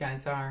sick these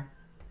guys are.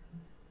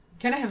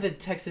 Kind of have a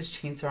Texas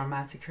Chainsaw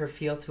Massacre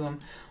feel to them.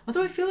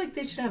 Although I feel like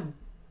they should have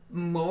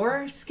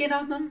more skin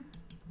on them.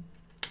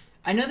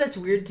 I know that's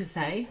weird to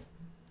say.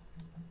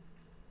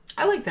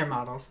 I like their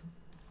models.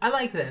 I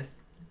like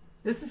this.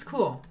 This is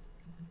cool.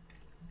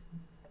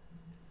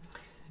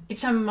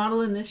 Each time a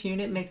model in this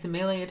unit makes a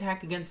melee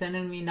attack against an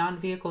enemy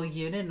non-vehicle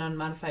unit, an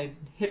unmodified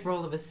hit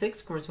roll of a 6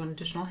 scores 1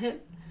 additional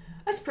hit.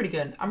 That's pretty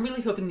good. I'm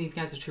really hoping these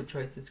guys are troop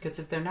choices, because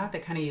if they're not, they're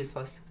kind of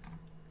useless.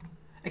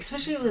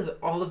 Especially with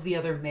all of the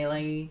other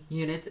melee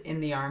units in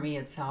the army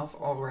itself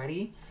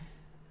already.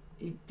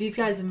 These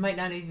guys might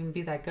not even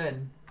be that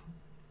good.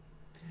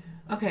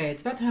 Okay,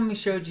 it's about time we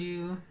showed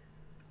you...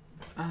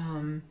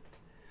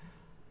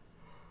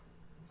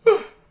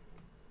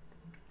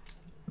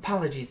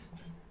 Apologies.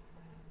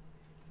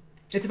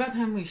 It's about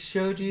time we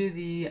showed you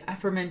the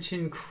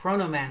aforementioned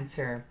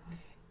Chronomancer.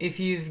 If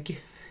you've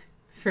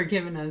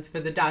forgiven us for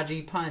the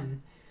dodgy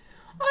pun.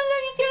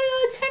 Oh, look at your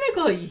little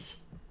tentacles!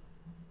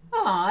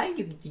 Aw,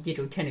 you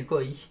little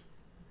tentacles.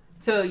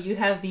 So you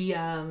have the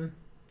oh,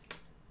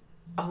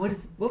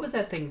 what was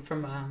that thing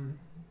from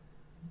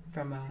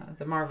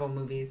the Marvel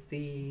movies?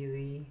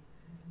 The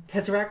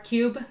Tesseract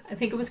Cube, I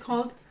think it was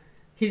called.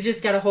 He's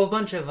just got a whole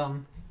bunch of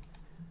them.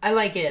 I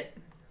like it.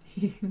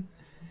 He's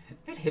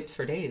got hips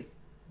for days.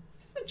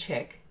 Is this a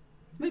chick?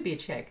 Might be a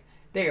chick.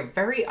 They are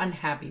very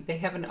unhappy. They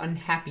have an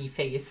unhappy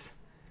face.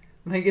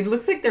 Like, it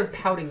looks like they're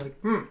pouting, like,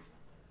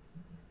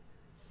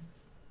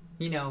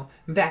 You know,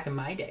 back in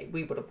my day,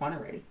 we would have won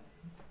already.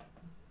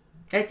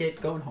 That's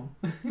it, going home.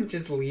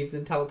 Just leaves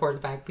and teleports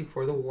back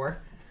before the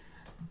war.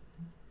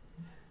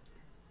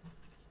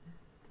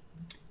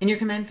 In your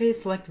command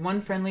phase, select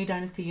one friendly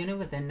dynasty unit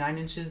within 9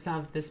 inches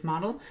of this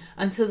model.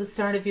 Until the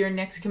start of your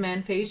next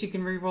command phase, you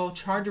can reroll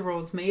charge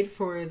rolls made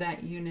for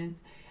that unit,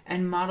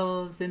 and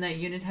models in that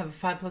unit have a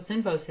 5+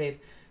 info save.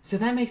 So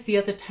that makes the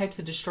other types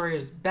of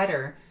destroyers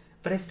better,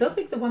 but I still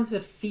think the ones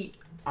with feet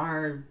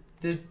are...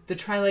 The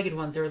tri-legged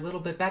ones are a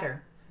little bit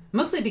better.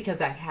 Mostly because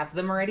I have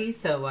them already,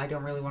 so I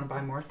don't really want to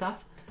buy more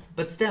stuff.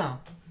 But still.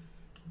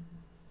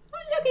 Oh,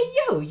 look at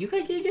you! You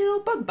got your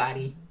little bug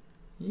body.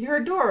 You're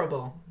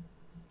adorable.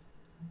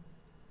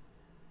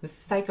 The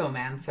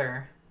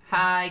Psychomancer.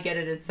 Hi, get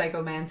it, it's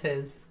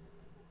Psychomantis.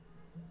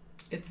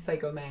 It's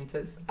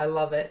Psychomantis. I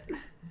love it.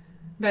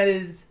 That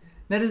is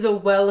a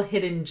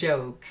well-hidden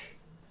joke.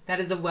 That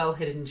is a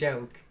well-hidden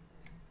joke.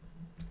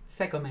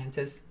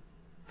 Psychomantis.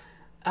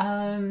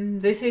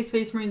 They say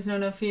Space Marines know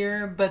no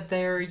fear, but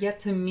they're yet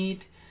to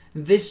meet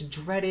this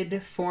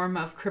dreaded form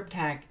of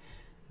Cryptak.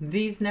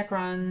 These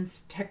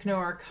Necrons'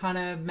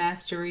 Techno-Arcana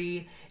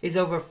mastery is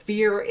over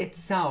fear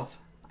itself.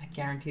 I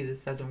guarantee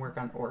this doesn't work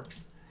on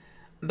Orks.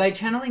 By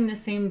channeling the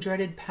same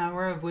dreaded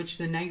power of which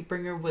the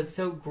Nightbringer was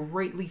so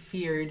greatly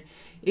feared,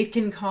 it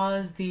can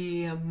cause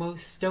the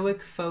most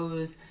stoic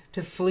foes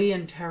to flee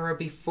in terror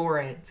before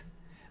it.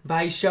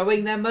 By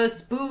showing them a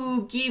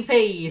spooky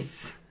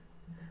face.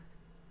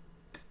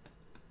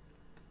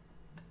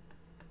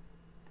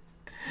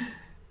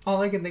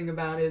 All I can think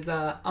about is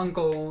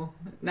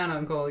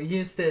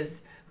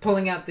Eustace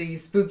pulling out the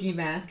spooky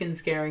mask and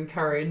scaring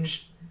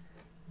Courage.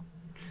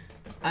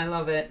 I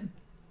love it.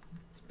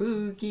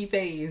 Spooky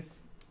face.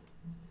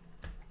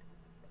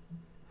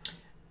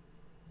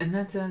 And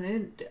that's on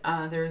it.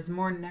 There's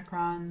more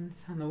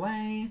Necrons on the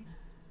way.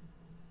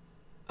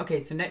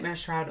 Okay, so Nightmare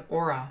Shroud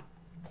Aura.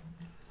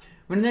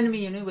 When an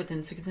enemy unit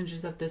within 6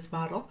 inches of this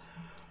model,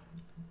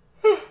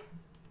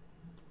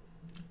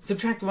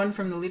 subtract 1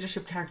 from the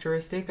leadership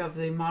characteristic of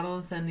the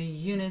models, and the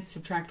unit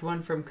subtract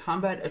 1 from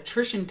combat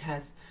attrition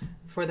test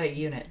for that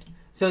unit.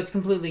 So it's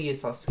completely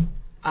useless.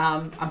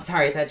 I'm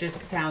sorry, that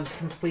just sounds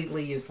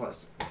completely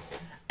useless.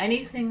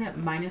 Anything that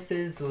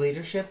minuses the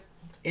leadership,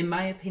 in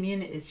my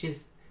opinion, is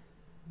just,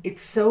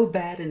 it's so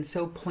bad and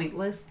so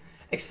pointless,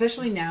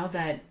 especially now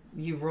that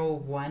you roll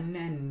 1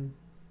 and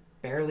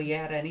barely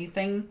add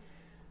anything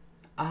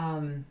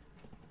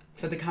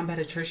for the combat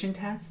attrition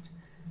test.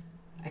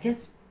 I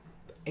guess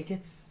it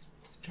gets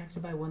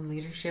subtracted by 1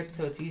 leadership,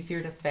 so it's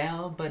easier to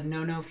fail, but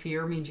no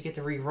fear means you get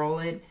to re-roll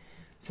it.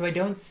 So I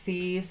don't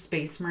see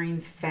Space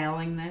Marines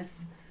failing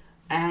this.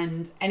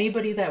 And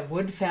anybody that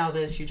would fail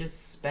this, you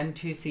just spend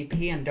 2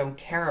 CP and don't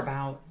care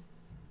about.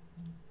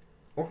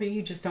 Or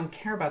you just don't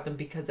care about them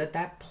because at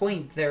that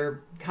point their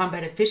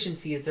combat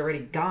efficiency is already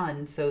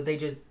gone, so you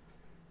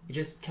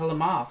just kill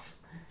them off.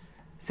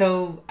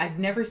 So I've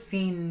never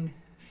seen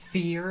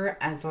fear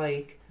as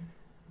like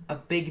a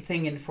big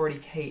thing in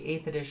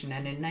 40k 8th edition,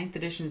 and in 9th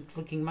edition it's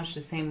looking much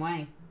the same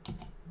way.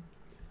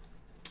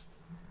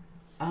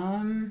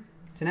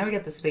 So now we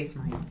got the Space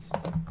Marines.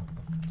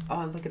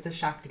 Oh, look at the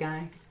shocked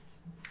guy.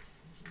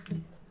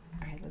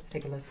 Alright, let's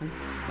take a listen.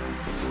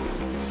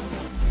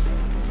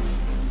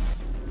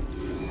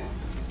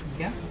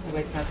 Yeah, the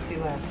light's not too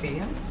loud for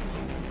you.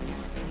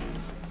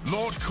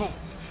 Lord Cole,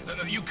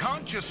 you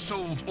can't just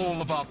solve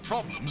all of our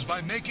problems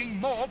by making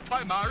more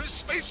Primaris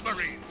Space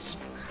Marines.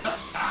 The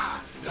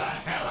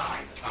hell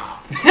I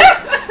can't.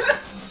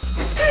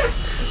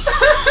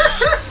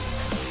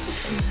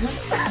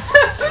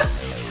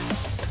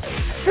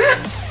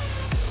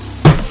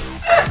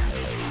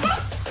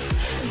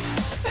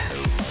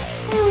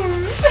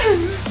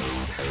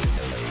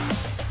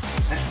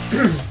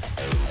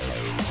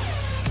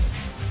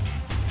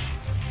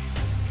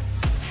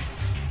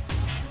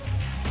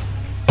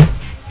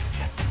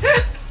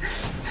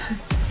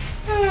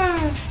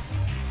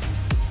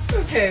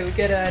 Okay, we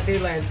get new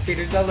land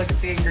speeders. Oh, look,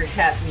 it's the angry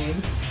cat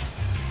meme.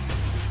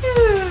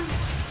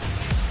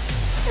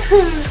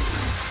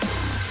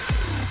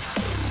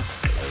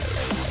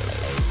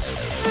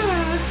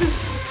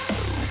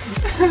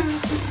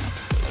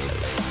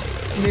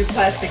 New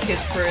plastic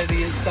kits for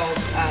the assault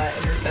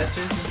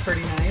intercessors is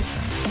pretty nice.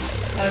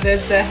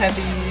 There's the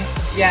heavy,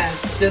 yeah,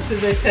 just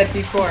as I said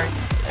before,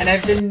 and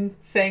I've been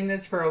saying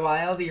this for a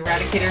while, the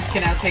Eradicators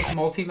can now take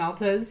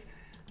multi-meltas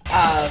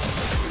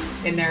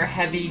in their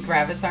heavy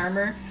Gravis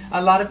armor.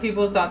 A lot of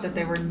people thought that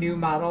they were new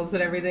models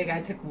and everything. I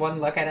took one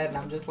look at it and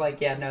I'm just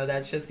like, yeah, no,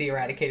 that's just the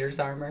Eradicator's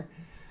armor.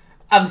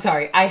 I'm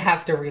sorry, I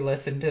have to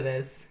re-listen to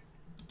this.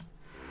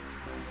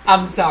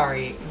 I'm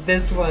sorry,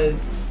 this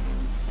was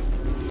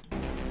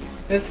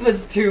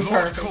too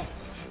perfect.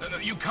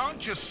 You can't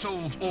just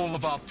solve all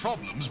of our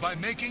problems by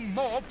making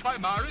more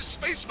Primaris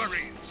Space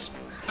Marines.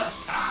 The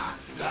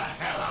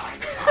hell I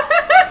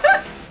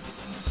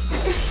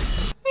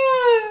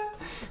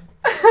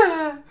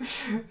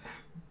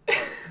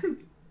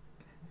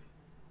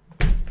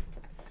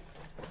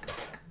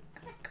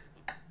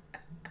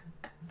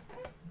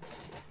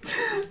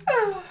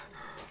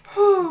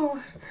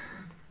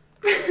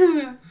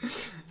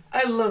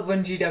I love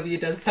when GW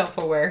does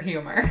self-aware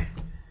humor.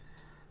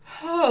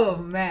 Oh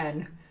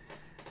man,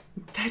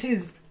 that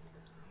is,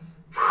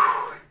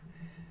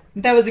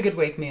 that was a good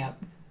wake me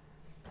up.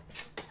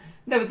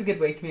 That was a good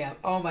wake me up.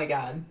 Oh my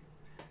god.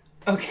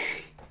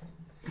 Okay.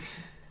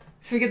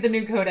 So we get the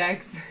new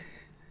Codex.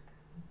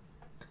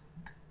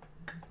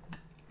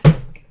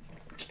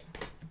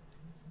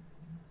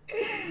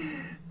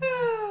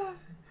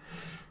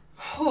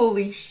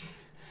 Holy sh...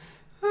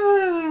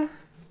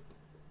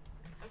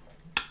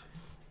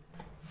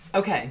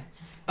 Okay.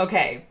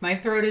 Okay. My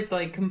throat is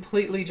like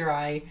completely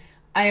dry.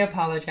 I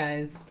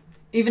apologize.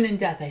 Even in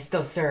death, I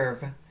still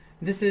serve.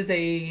 This is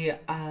a,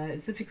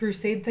 is this a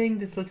crusade thing?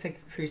 This looks like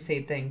a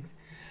crusade thing.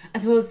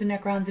 As well as the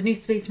Necrons, a new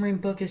Space Marine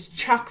book is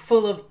chock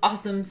full of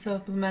awesome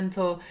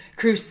supplemental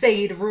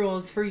crusade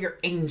rules for your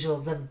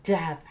angels of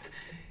death.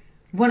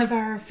 One of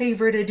our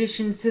favorite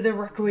additions to the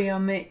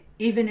Requiem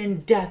even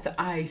in death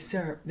I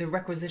serve. The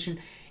requisition,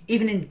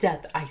 even in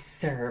death I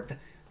serve,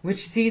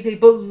 which sees a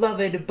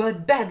beloved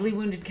but badly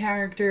wounded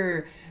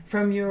character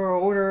from your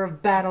order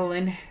of battle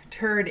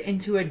interred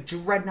into a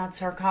dreadnought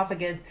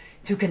sarcophagus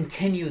to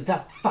continue the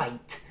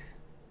fight.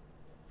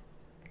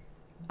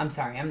 I'm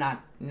sorry, I'm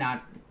not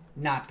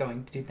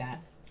going to do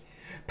that.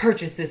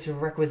 Purchase this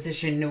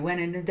requisition when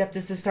an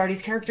Adeptus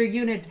Astartes character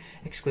unit,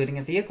 excluding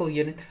a vehicle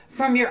unit,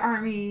 from your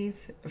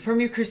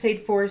crusade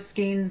force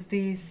gains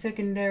the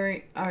second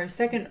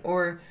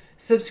or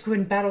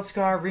subsequent battle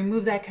scar.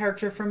 Remove that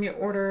character from your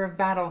order of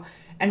battle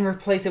and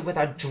replace it with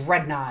a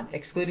dreadnought,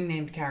 excluding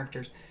named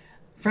characters.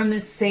 From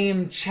this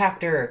same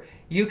chapter,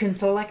 you can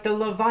select a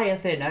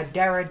Leviathan, a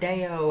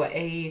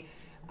Daredeo,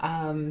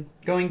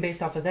 going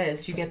based off of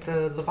this, you get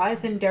the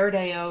Leviathan,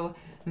 Daredeo,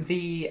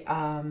 the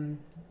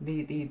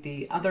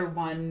other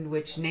one,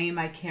 which name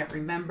I can't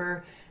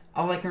remember.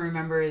 All I can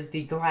remember is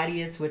the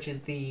Gladius, which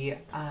is the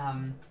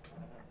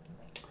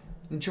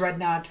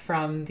dreadnought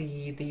from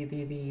the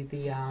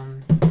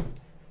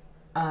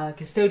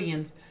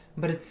Custodians,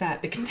 but it's the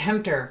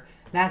Contemptor.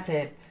 That's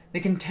it. The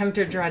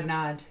Contemptor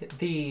dreadnought,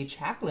 the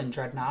Chaplain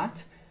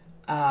dreadnought.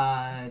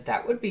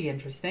 That would be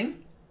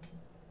interesting.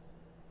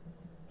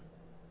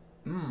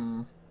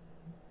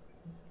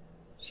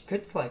 She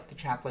could select the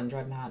Chaplain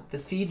dreadnought, the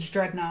Siege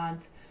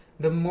dreadnought,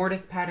 the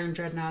Mortis pattern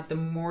dreadnought, the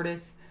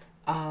Mortis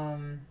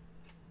Contemptor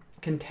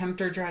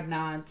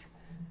dreadnought,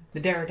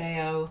 the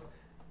Daredeo.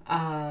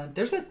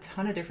 There's a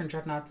ton of different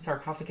dreadnought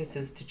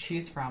sarcophaguses to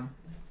choose from.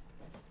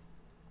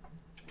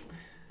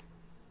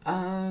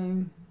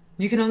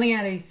 You can only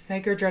add a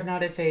Psyker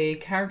dreadnought if a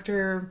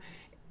character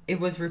it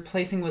was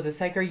replacing was a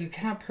Psyker. You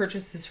cannot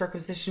purchase this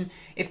requisition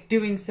if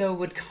doing so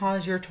would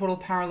cause your total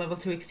power level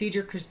to exceed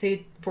your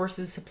Crusade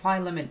Force's supply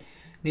limit.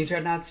 New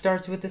Dreadnought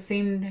starts with the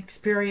same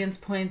experience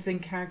points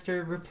and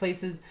character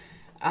replaces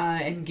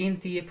and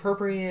gains the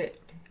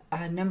appropriate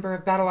number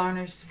of battle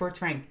honors for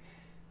its rank.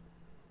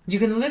 You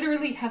can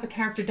literally have a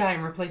character die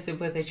and replace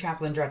it with a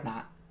Chaplain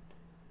Dreadnought.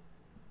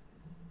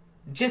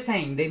 Just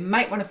saying, they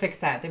might want to fix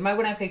that. They might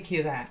want to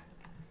FAQ that.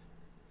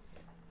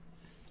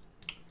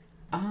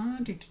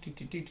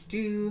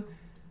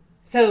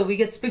 So we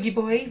get Spooky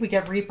Boy, we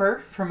get Reaper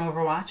from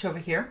Overwatch over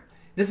here.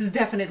 This is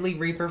definitely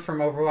Reaper from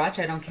Overwatch.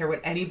 I don't care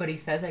what anybody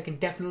says. I can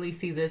definitely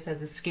see this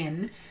as a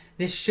skin.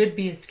 This should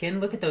be a skin.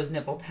 Look at those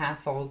nipple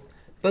tassels.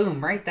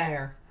 Boom, right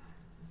there.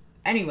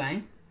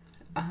 Anyway,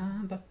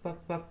 talking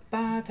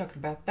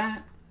about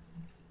that.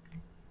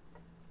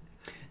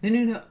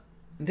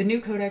 The new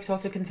Codex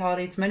also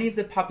consolidates many of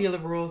the popular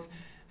rules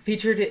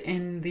featured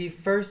in the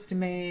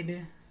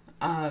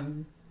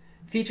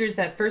features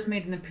that first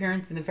made an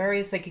appearance in the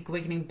various Psychic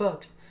Awakening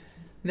books.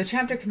 The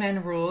chapter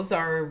command rules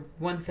are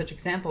one such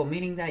example,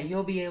 meaning that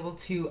you'll be able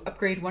to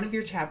upgrade one of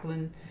your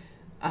chaplains,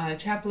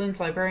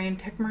 librarian,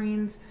 tech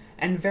marines,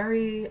 and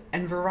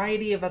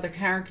variety of other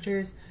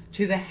characters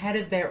to the head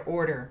of their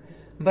order,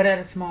 but at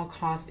a small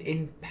cost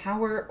in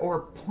power or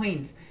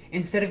points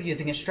instead of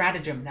using a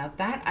stratagem. Now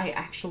that I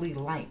actually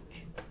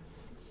like.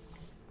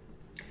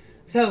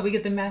 So we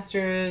get the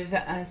Master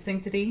of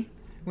Sanctity,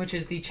 which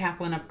is the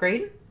chaplain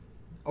upgrade,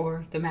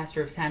 or the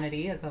Master of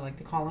Sanity, as I like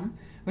to call him,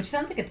 which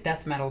sounds like a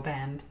death metal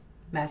band.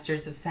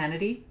 Masters of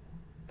Sanity?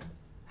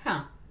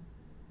 Huh.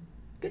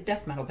 Good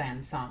death metal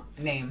band song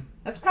name.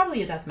 That's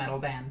probably a death metal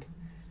band.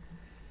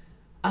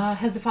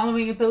 Has the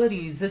following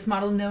abilities. This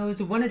model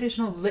knows one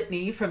additional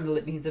litany from the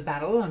Litanies of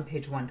Battle on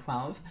page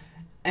 112.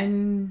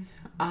 And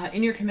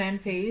in your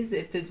command phase,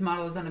 if this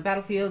model is on the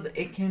battlefield,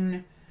 it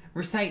can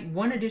recite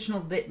one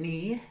additional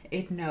litany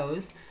it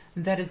knows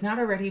that is not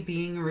already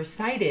being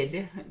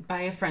recited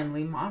by a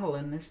friendly model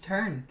in this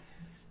turn.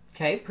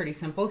 Okay, pretty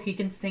simple. He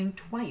can sing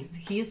twice.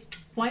 He is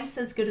twice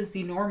as good as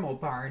the normal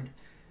bard.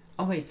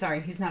 Oh wait,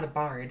 sorry, he's not a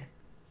bard.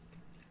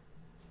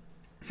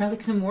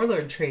 Relics and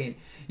Warlord trait.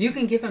 You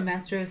can give a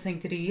Master of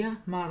Sanctity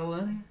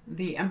model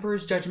the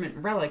Emperor's Judgment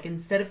relic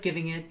instead of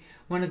giving it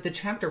one of the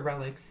chapter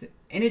relics.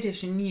 In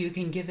addition, you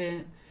can give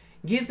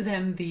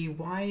them the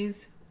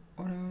Wise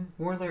or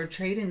Warlord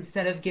trait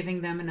instead of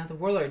giving them another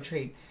Warlord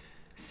trait.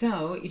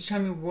 So, each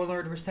time your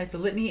Warlord recites a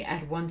litany,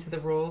 add 1 to the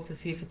roll to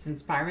see if it's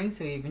inspiring,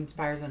 so he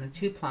inspires on a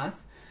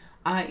 2+.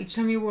 Each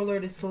time your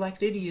Warlord is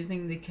selected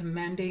using the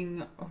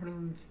Commanding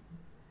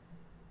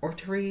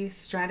Oratory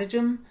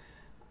stratagem,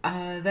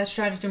 that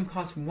stratagem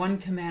costs 1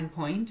 command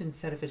point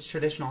instead of its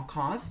traditional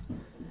cost.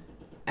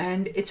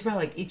 And its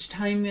relic. Each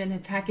time an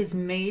attack is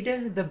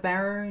made, the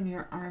bearer in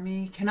your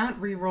army cannot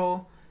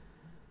reroll.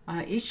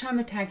 Each time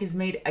attack is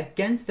made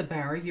against the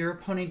bearer, your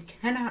opponent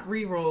cannot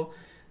reroll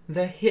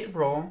the hit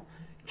roll,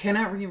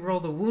 cannot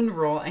reroll the wound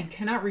roll, and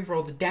cannot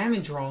reroll the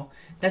damage roll.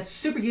 That's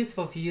super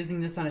useful if you're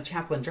using this on a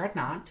Chaplain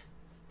Dreadnought,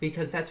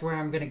 because that's where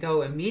I'm going to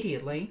go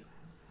immediately.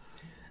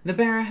 The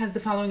bearer has the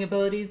following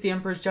abilities. The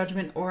Emperor's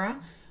Judgment Aura.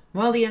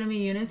 While the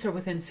enemy units are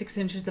within 6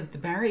 inches of the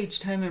bearer, each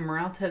time a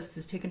morale test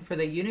is taken for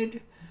the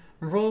unit,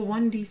 roll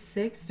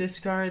 1d6,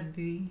 discard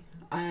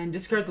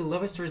the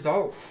lowest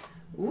result.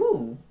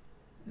 Ooh,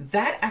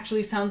 that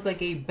actually sounds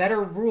like a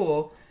better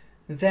rule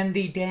than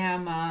the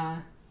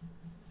damn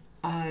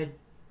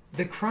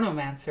the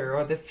Chronomancer,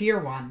 or the Fear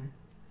one.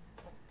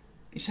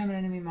 Each time an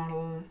enemy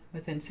model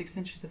within 6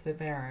 inches of the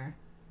bearer.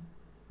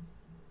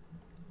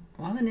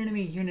 While an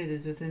enemy unit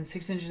is within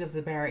 6 inches of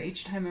the bearer,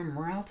 each time a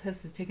morale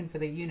test is taken for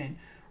the unit,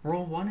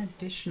 roll 1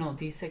 additional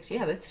d6.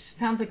 Yeah, that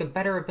sounds like a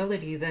better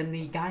ability than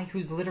the guy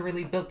who's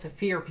literally built to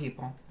fear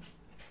people.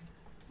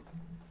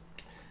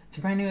 It's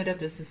a brand new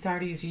Adeptus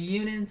Astartes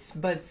units,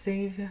 but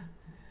save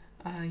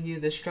you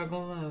the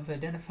struggle of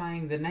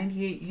identifying the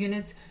 98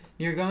 units.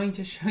 You're going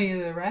to show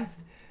you the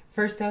rest.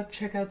 First up,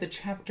 check out the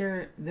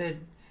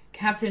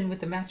captain with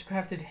the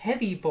mastercrafted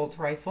heavy bolt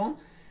rifle.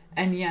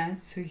 And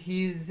yes,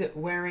 he's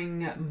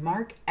wearing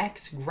Mark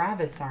X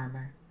Gravis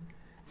armor.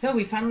 So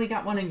we finally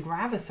got one in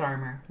Gravis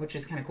armor, which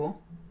is kind of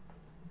cool.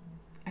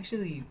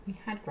 Actually, we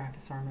had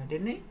Gravis armor,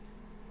 didn't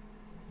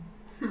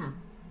we?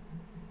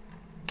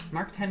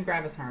 Mark 10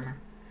 Gravis armor.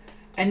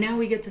 And now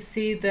we get to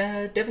see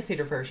the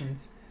Devastator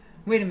versions.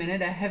 Wait a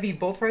minute, a heavy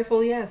bolt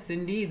rifle? Yes,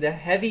 indeed, the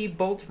heavy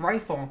bolt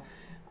rifle.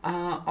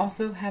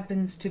 Also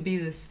happens to be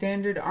the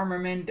standard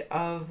armament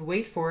of,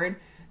 wait for it,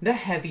 the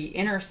heavy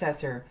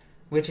intercessor,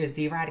 which is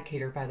the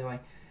Eradicator, by the way.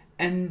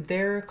 And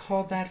they're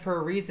called that for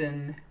a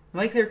reason.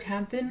 Like their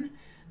captain,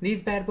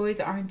 these bad boys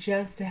aren't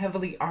just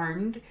heavily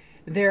armed,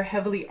 they're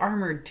heavily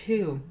armored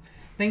too.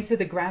 Thanks to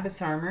the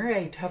Gravis armor,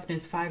 a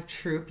toughness 5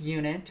 troop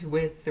unit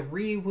with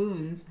 3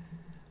 wounds.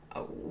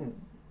 Oh,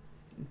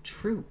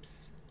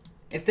 troops.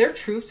 If they're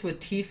troops with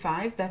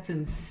T5, that's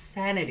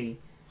insanity.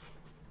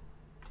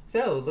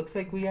 So, looks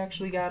like we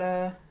actually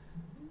got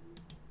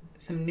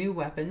some new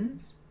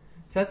weapons.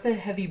 So that's the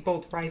heavy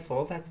bolt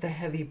rifle, that's the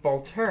heavy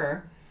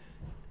bolter,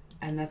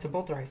 and that's a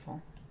bolt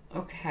rifle.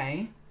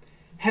 Okay.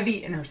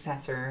 Heavy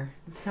intercessor.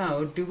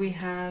 So, do we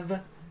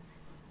have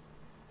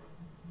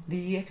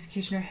the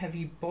Executioner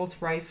heavy bolt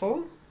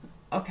rifle?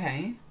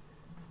 Okay.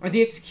 Or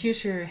the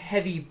Executioner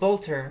heavy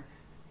bolter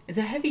is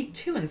a heavy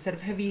 2 instead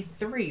of heavy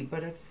 3,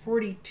 but at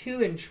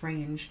 42-inch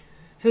range.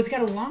 So it's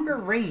got a longer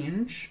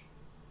range.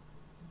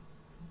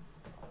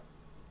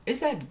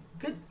 Is that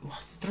good? Well,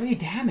 it's 3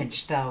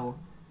 damage, though.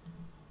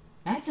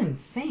 That's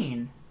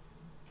insane.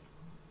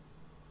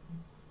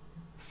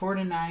 4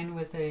 to 9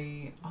 with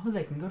a... Oh,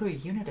 they can go to a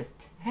unit of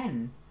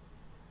 10.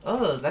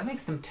 Oh, that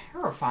makes them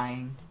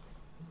terrifying.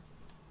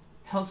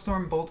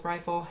 Hellstorm bolt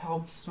rifle,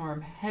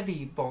 Hellstorm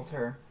heavy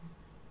bolter.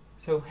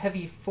 So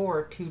heavy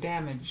 4, 2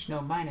 damage,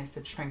 no minus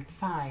at strength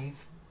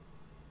 5.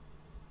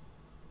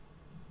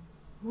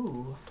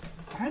 Ooh,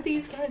 are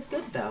these guys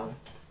good though?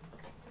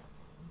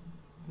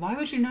 Why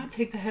would you not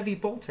take the heavy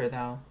bolter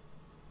though?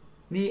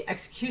 The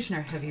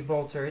Executioner heavy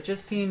bolter, it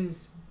just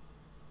seems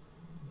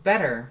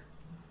better.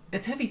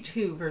 It's heavy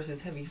 2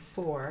 versus heavy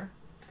 4,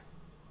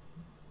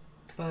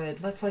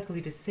 but less likely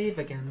to save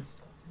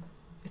against.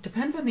 It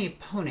depends on the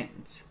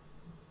opponent.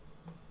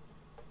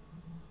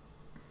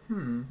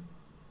 The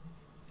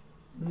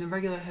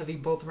regular heavy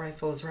bolt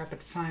rifle is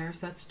rapid fire,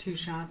 so that's 2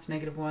 shots,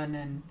 -1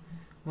 and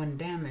 1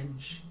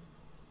 damage.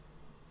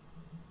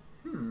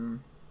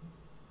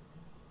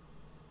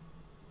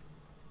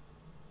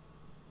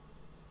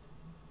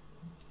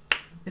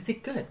 Is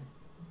it good?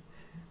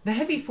 The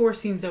heavy 4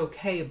 seems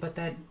okay, but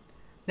that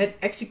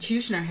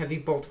Executioner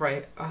heavy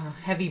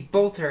heavy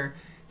bolter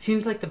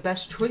seems like the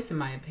best choice in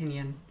my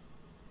opinion.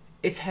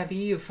 It's heavy,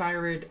 you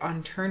fire it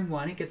on turn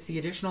 1, it gets the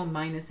additional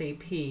minus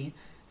AP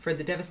for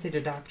the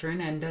Devastator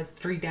Doctrine and does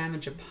 3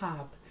 damage a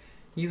pop.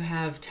 You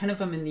have 10 of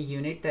them in the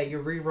unit that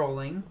you're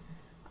re-rolling.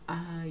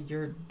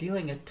 You're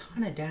dealing a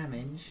ton of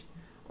damage.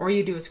 Or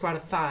you do a squad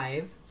of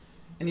 5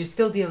 and you're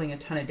still dealing a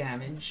ton of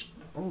damage.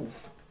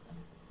 Oof.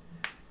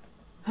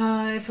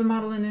 If a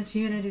model in this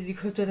unit is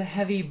equipped with a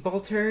heavy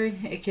bolter,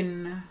 it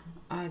can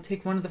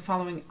take one of the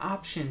following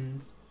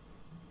options.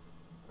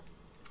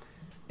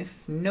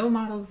 If no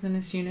models in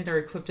this unit are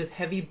equipped with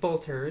heavy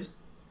bolters,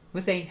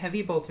 with a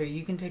heavy bolter,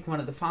 you can take one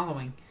of the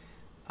following.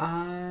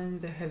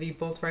 The heavy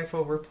bolt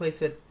rifle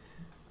replaced with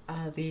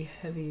the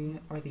heavy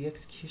or the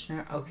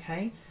Executioner.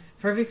 Okay.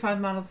 For every 5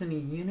 models in a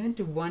unit,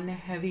 1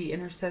 heavy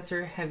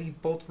intercessor heavy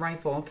bolt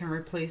rifle can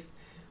replace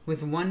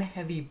with 1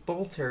 heavy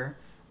bolter,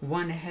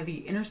 1 heavy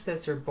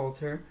intercessor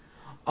bolter.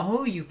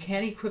 Oh, you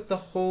can't equip the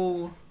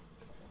whole...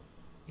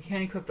 You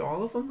can't equip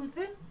all of them with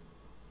it?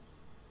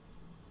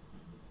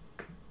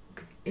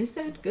 Is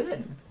that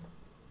good?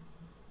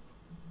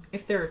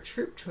 If they're a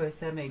troop choice,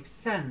 that makes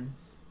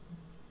sense.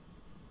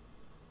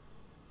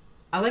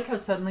 I like how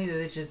suddenly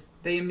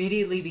they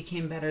immediately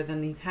became better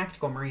than the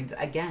Tactical Marines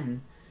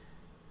again.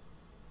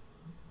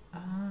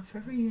 For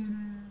every unit,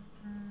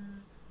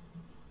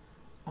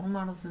 all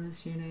models in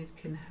this unit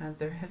can have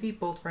their heavy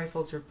bolt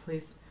rifles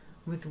replaced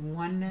with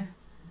 1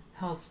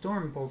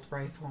 Hellstorm bolt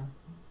rifle.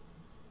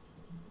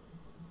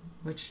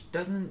 Which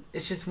doesn't...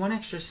 It's just 1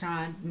 extra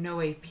shot,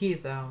 no AP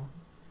though.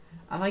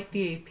 I like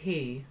the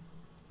AP.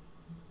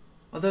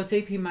 Although it's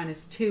AP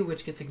 -2,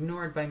 which gets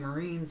ignored by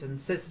Marines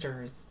and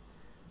Sisters.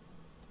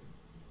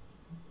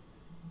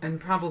 And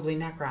probably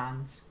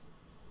Necrons.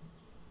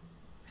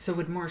 So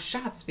would more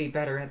shots be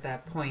better at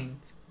that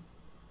point?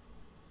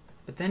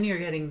 But then you're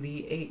getting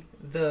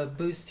the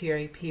boost to your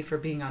AP for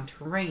being on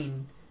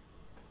terrain,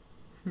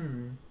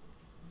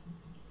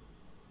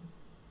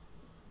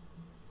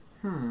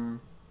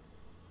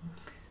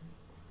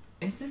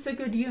 Is this a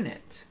good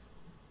unit?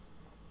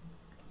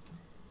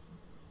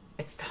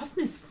 It's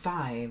toughness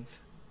 5.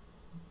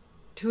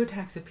 2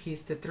 attacks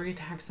apiece to 3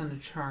 attacks on a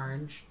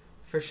charge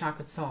for shock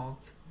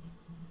assault.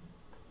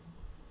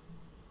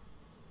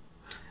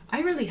 I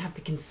really have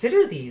to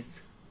consider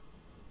these.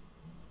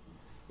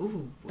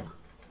 Ooh.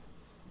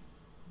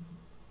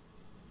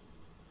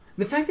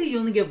 The fact that you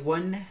only get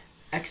 1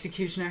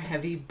 Executioner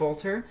Heavy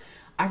Bolter,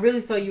 I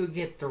really thought you would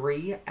get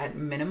 3 at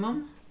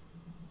minimum.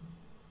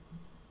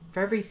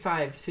 For every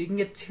 5, so you can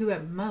get 2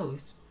 at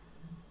most.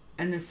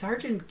 And the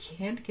Sergeant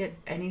can't get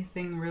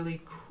anything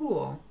really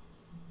cool.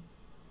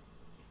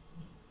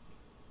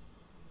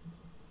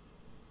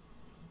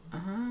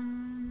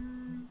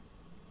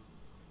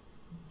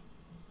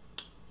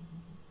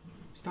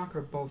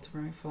 Stalker Bolt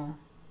Rifle.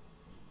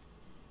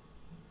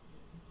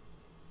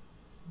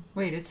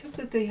 Wait, it says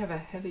that they have a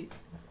heavy...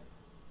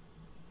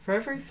 For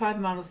every 5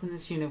 models in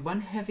this unit,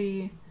 1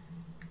 heavy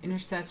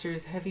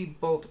Intercessor's Heavy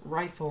Bolt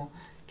Rifle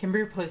can be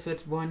replaced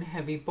with 1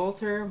 heavy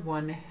bolter,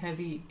 1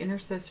 heavy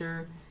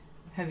Intercessor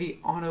Heavy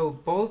Auto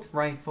Bolt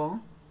Rifle.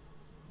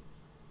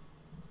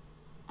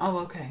 Oh,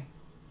 okay.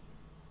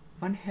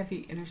 1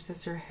 heavy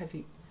Intercessor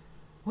Heavy...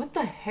 What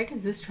the heck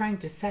is this trying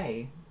to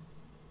say?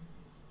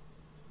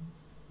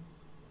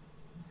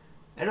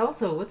 And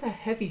also, what's a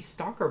heavy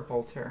Stalker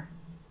Bolter?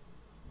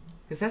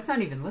 Because that's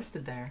not even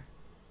listed there.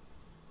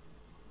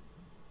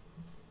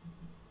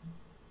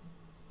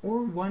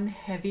 Or 1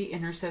 heavy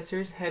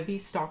Intercessor's Heavy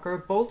Stalker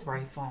Bolt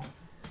Rifle.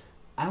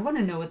 I want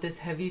to know what this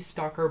Heavy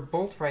Stalker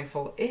Bolt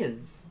Rifle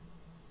is.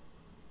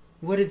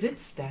 What is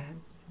its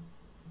stats?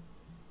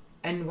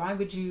 And why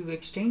would you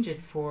exchange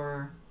it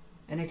for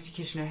an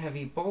Executioner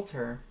Heavy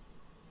Bolter?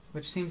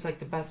 Which seems like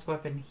the best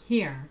weapon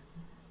here.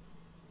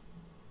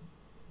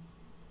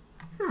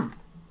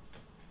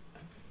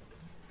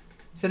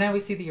 So now we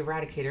see the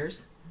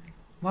Eradicators.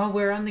 While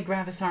we're on the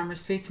Gravis Armor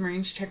Space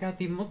Marines, check out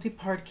the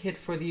multi-part kit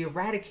for the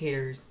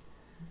Eradicators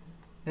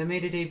that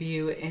made a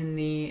debut in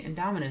the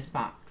Indominus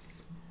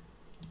box.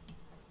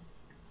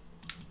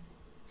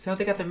 So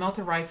they got the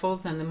Melta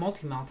Rifles and the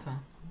Multi-Melta,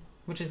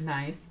 which is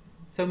nice.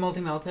 So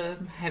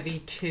Multi-Melta, Heavy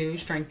 2,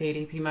 Strength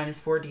 8, AP minus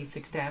 4,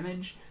 D6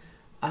 damage.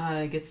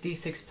 Gets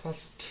D6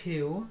 plus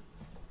 2.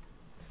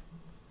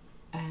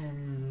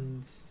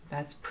 And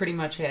that's pretty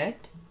much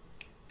it,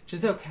 which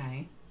is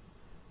okay.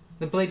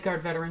 The Blade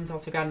Guard Veterans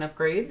also got an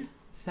upgrade.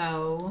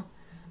 So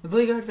the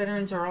Blade Guard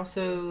Veterans are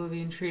also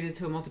being treated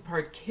to a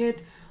multi-part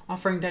kit,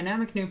 offering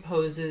dynamic new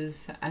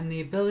poses and the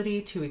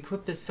ability to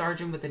equip the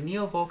Sergeant with a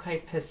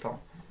Neo-Volkite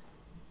pistol.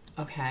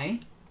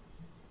 Okay.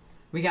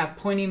 We got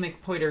Pointy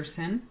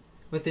McPoiterson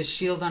with his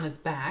shield on his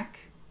back.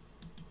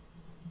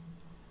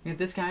 We got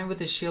this guy with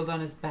his shield on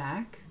his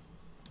back.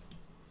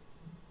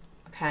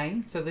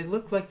 Okay, so they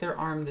look like they're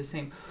armed the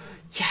same.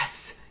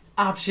 Yes!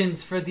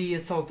 Options for the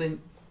assault and...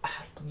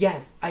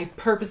 Yes, I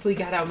purposely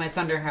got out my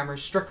Thunderhammer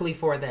strictly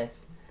for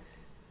this.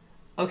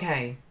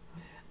 Okay.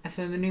 As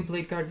for the new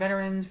Blade Guard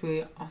Veterans,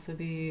 we also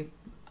be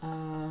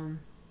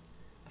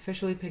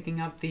officially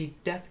picking up the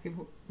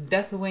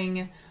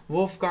Deathwing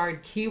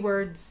Wolfguard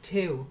keywords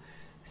too.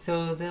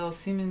 So they'll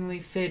seemingly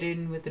fit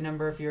in with the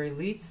number of your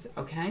elites,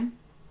 okay?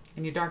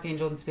 In your Dark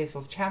Angel and Space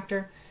Wolf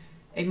chapter.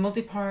 A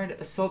multi-part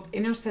Assault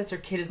Intercessor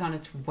kit is on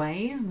its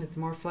way with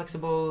more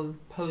flexible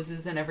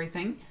poses and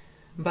everything.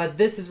 But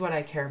this is what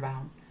I care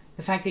about.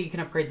 The fact that you can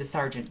upgrade the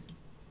Sergeant.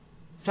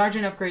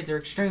 Sergeant upgrades are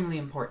extremely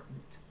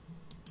important.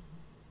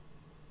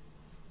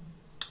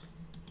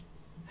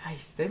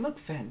 Nice. They look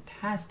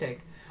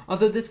fantastic.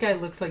 Although this guy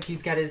looks like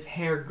he's got his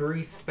hair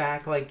greased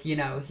back, like, you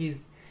know,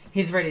 he's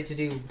ready to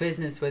do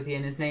business with you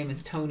and his name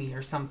is Tony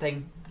or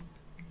something.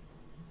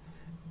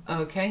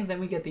 Okay, then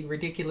we get the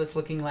ridiculous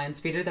looking land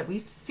speeder that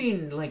we've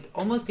seen like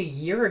almost a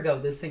year ago.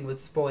 This thing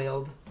was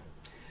spoiled.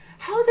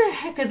 How the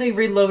heck are they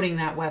reloading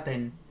that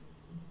weapon?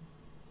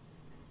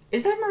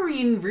 Is that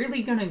Marine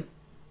really gonna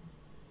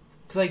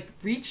like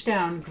reach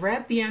down,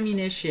 grab the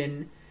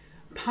ammunition,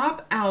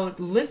 pop out,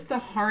 lift the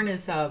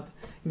harness up,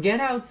 get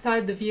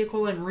outside the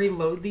vehicle and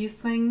reload these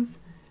things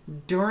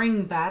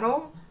during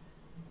battle?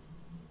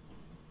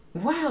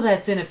 Wow,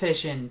 that's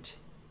inefficient.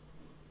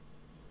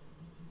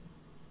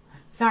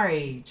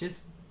 Sorry,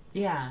 just,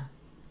 yeah.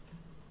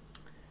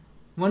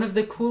 One of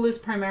the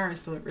coolest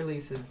Primaris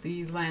releases,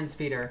 the Land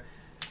Speeder.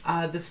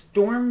 The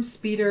Storm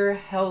Speeder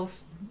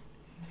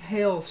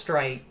Hail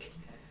Strike.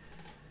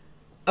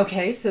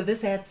 Okay, so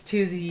this adds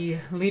to the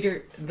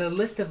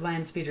list of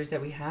land speeders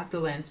that we have. The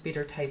Land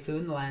Speeder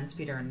Typhoon, the Land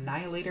Speeder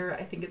Annihilator,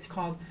 I think it's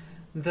called.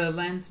 The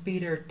Land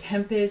Speeder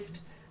Tempest,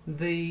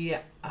 the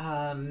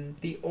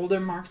older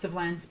marks of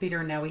Land Speeder,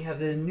 and now we have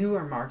the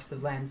newer marks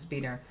of Land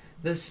Speeder.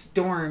 The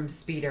Storm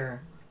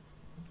Speeder.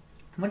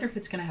 I wonder if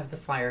it's going to have the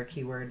flyer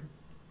keyword.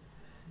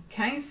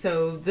 Okay,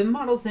 so the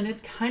models in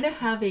it kind of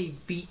have a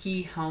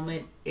beaky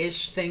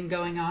helmet-ish thing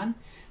going on.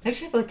 They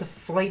actually have like a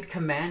flight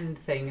command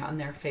thing on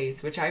their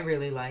face, which I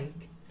really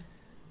like.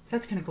 So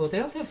that's kind of cool. They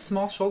also have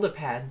small shoulder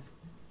pads.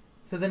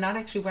 So they're not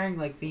actually wearing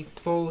like the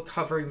full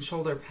covering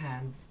shoulder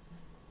pads.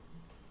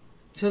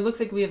 So it looks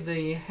like we have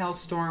the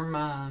Hailstorm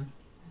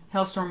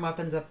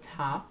weapons up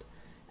top,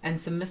 and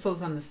some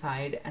missiles on the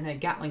side, and a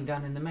Gatling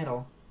gun in the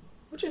middle,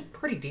 which is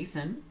pretty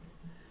decent.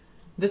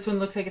 This one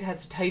looks like it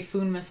has a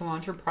Typhoon missile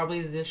launcher,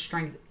 probably the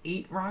Strength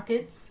 8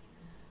 rockets.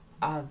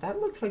 That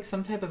looks like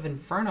some type of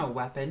Inferno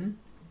weapon.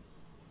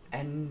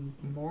 And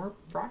more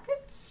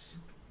rockets?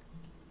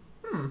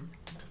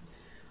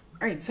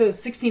 Alright, so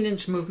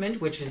 16-inch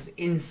movement, which is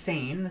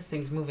insane. This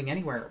thing's moving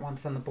anywhere it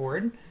wants on the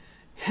board.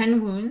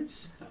 10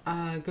 wounds.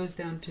 Goes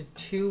down to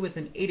 2 with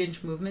an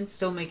 8-inch movement,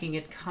 still making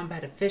it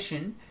combat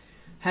efficient.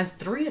 Has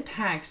 3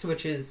 attacks,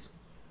 which is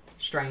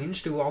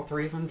strange. Do all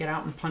 3 of them get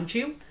out and punch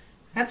you?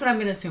 That's what I'm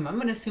going to assume. I'm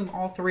going to assume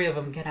all 3 of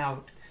them get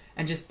out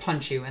and just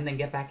punch you and then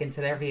get back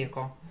into their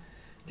vehicle.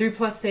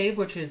 3+ save,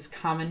 which is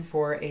common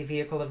for a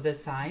vehicle of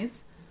this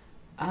size.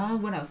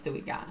 What else do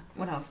we got?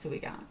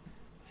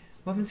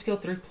 Weapon skill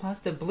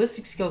 3+. The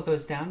ballistic skill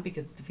goes down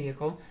because it's a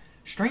vehicle.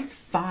 Strength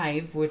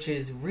 5, which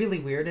is really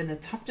weird, and a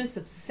toughness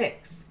of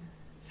 6.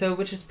 So,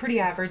 which is pretty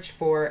average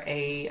for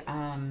a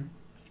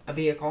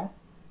vehicle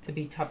to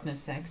be toughness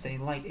 6, a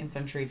light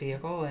infantry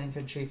vehicle, an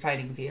infantry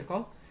fighting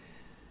vehicle.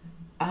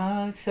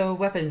 So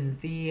weapons,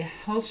 the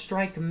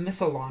Hellstrike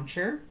missile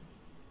launcher,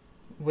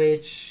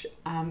 which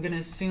I'm going to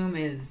assume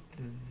is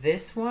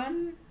this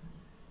one.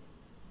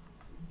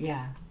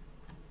 Yeah,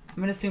 I'm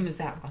going to assume is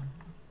that one.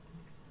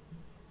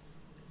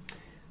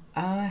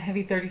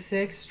 Heavy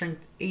 36,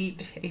 strength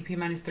 8, AP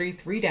 -3,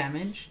 3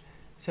 damage.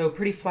 So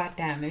pretty flat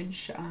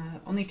damage.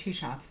 Only 2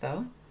 shots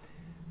though.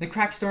 The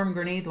Crackstorm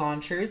grenade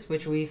launchers,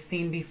 which we've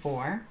seen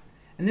before.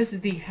 And this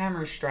is the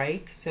Hammer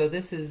Strike. So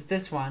this is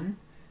this one.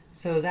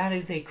 So that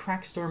is a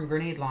Crackstorm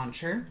grenade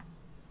launcher,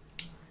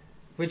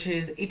 which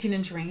is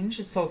 18-inch range,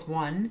 assault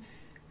 1,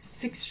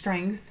 6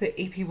 strength,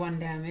 AP1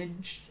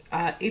 damage,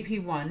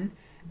 AP1,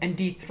 and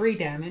D3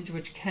 damage,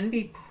 which can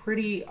be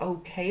pretty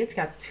okay. It's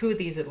got 2 of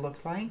these, it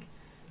looks like.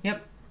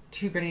 Yep,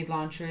 2 grenade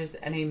launchers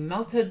and a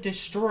Melta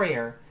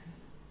Destroyer.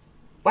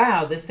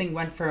 Wow, this thing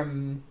went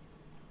from...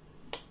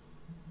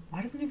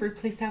 Why doesn't it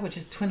replace that with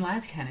just twin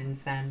las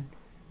cannons then?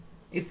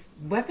 Its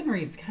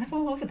weaponry is kind of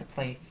all over the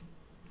place.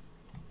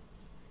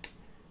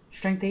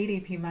 Strength 8,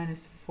 AP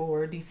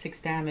 -4,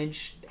 D6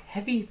 damage,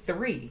 heavy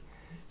 3.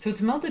 So its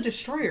Melta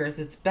Destroyer is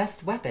its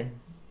best weapon.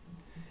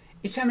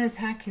 Each time an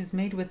attack is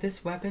made with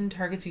this weapon,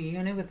 targets a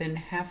unit within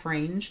half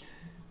range,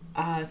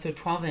 so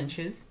 12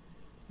 inches,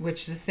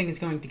 which this thing is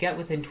going to get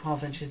within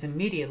 12 inches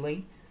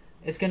immediately.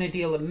 It's going to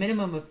deal a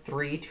minimum of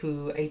 3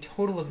 to a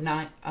total of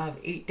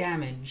 8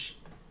 damage.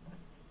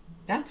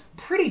 That's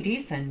pretty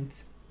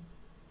decent.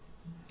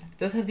 It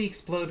does have the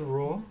explode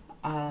rule.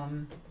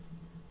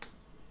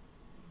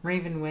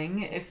 Raven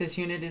Wing, if this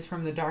unit is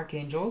from the Dark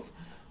Angels.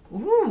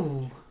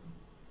 Ooh.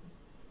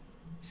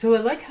 So I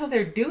like how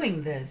they're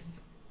doing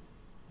this.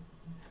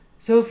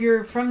 So if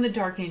you're from the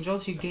Dark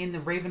Angels, you gain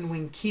the Raven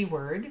Wing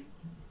keyword.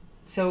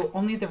 So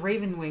only the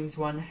Raven Wings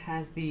one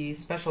has the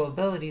special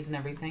abilities and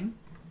everything.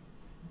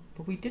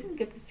 But we didn't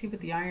get to see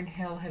what the Iron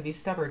Hail Heavy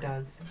Stubber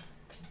does.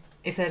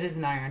 If that is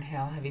an Iron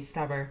Hail Heavy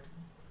Stubber.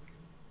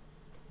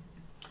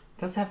 It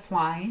does have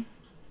fly.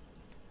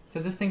 So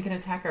this thing can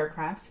attack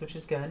aircrafts, which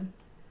is good.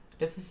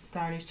 Adeptus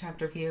Astartes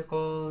chapter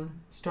vehicle,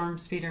 Storm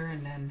Speeder,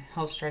 and then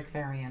Hellstrike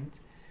variant.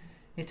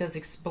 It does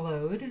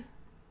explode.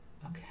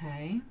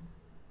 Okay.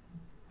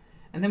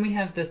 And then we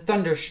have the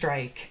Thunder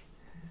Strike.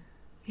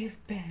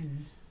 You've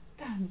been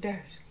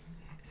thunder.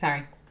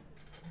 Sorry.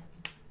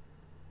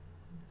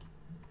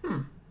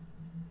 Look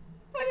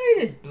at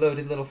this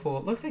bloated little fool.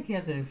 It looks like he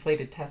has an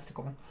inflated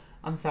testicle.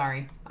 I'm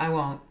sorry. I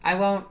won't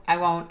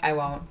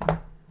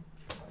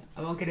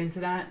get into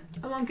that.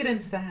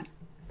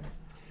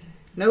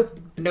 Nope.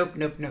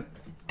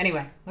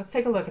 Anyway, let's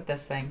take a look at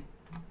this thing.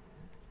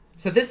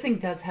 So this thing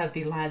does have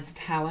the Lad's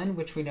Talon,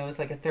 which we know is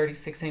like a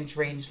 36-inch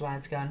range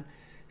Lad's gun.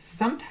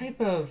 Some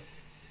type of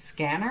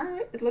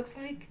scanner, it looks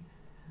like.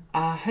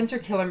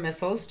 Hunter-killer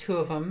missiles, 2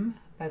 of them,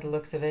 by the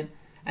looks of it.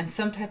 And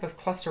some type of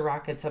cluster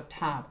rockets up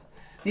top.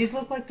 These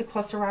look like the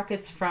cluster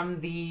rockets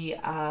from the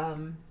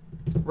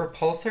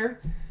repulsor.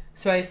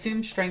 So I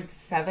assume strength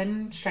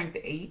 7, strength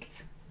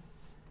 8.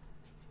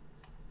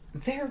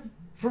 Their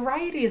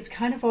variety is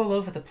kind of all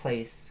over the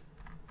place.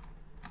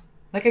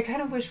 Like, I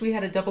kind of wish we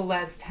had a double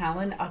Las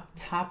Talon up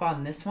top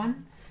on this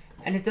one.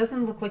 And it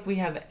doesn't look like we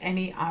have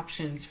any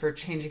options for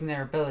changing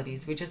their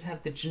abilities. We just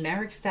have the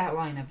generic stat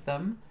line of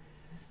them.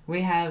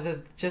 We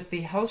have just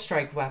the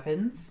Hellstrike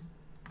weapons.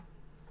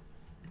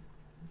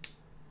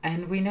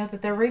 And we know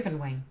that they're Raven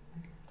Wing,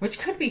 which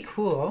could be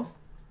cool.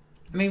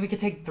 I mean, we could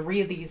take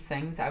 3 of these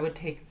things. I would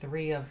take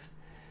 3 of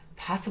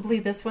possibly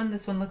this one.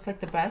 This one looks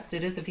like the best.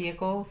 It is a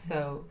vehicle,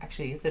 so...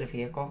 Actually, is it a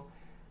vehicle?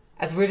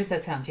 As weird as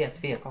that sounds, yes,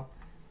 vehicle.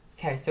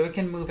 Okay, so it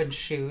can move and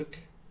shoot.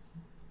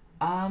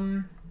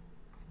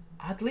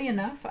 Oddly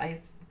enough,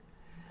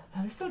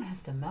 this one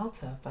has the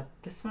Melta, but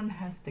this one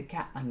has the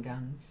Gatling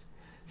guns.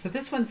 So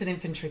this one's an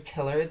infantry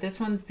killer. This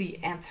one's the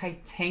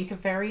anti-tank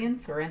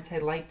variant, or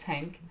anti-light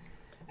tank.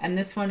 And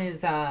this one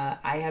is, I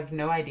have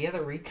no idea,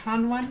 the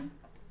recon one?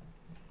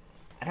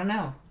 I don't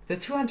know. The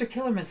 200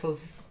 killer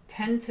missiles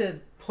tend to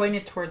point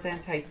it towards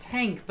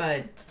anti-tank,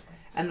 but...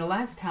 And the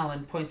last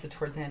talent points it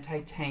towards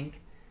anti-tank.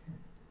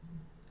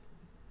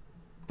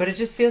 But it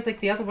just feels like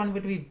the other one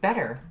would be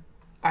better.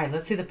 Alright,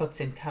 let's see the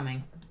books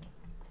incoming.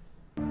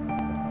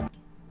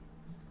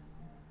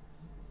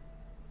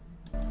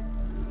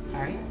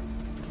 Alright.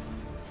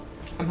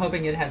 I'm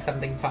hoping it has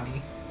something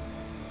funny.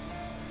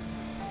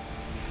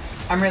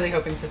 I'm really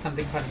hoping for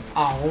something funny.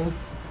 Oh.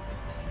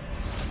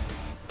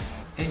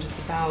 Angels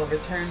of Battle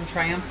return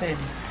triumphant.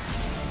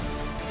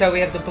 So we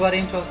have the Blood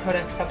Angel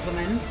Codex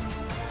supplement,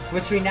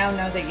 which we now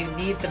know that you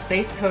need the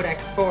base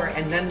Codex for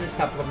and then the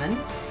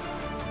supplement.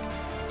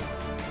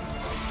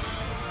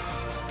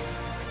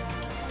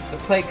 The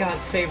Plague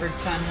God's favored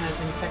son has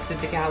infected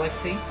the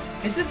galaxy.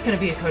 Is this going to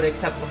be a Codex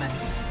supplement?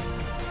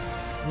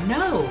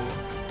 No.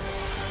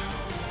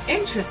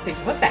 Interesting.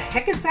 What the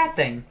heck is that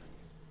thing?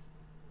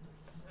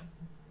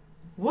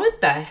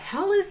 What the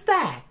hell is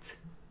that?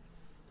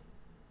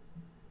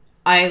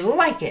 I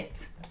like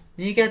it.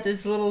 You get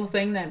this little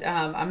thing that,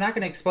 I'm not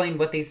going to explain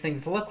what these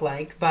things look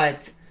like,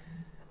 but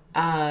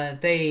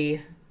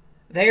they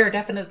are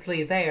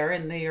definitely there,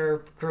 and they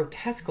are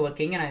grotesque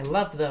looking, and I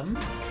love them.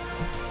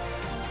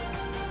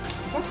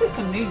 There's also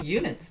some new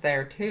units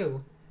there,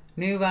 too.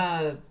 New,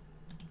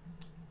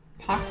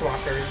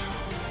 Poxwalkers.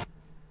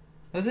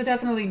 Those are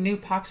definitely new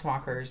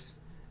Poxwalkers.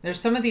 There's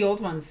some of the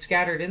old ones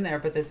scattered in there,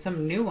 but there's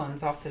some new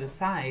ones off to the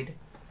side.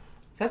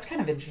 So that's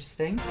kind of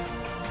interesting.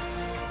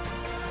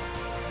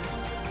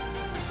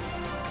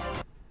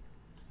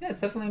 Yeah,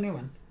 it's definitely a new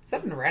one. Is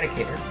that an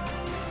Eradicator?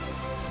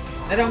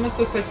 That almost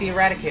looked like the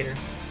Eradicator.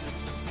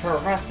 For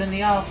rest in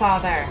the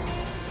All-Father.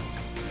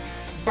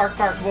 Bark,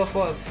 bark, woof,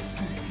 woof.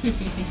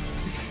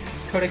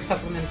 Codex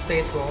Supplement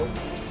Space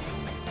Wolves.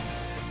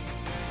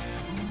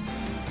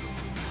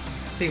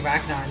 See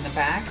Ragnar in the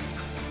back.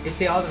 You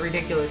see all the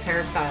ridiculous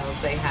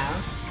hairstyles they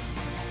have.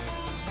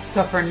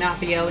 Suffer not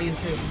the alien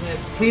to live.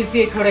 Please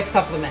be a Codex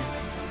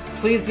supplement.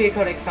 Please be a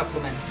Codex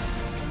supplement.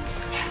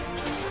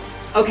 Yes!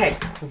 Okay,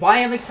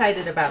 why I'm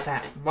excited about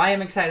that. Why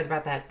I'm excited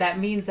about that. That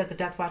means that the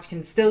Deathwatch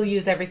can still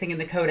use everything in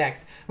the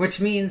Codex,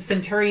 which means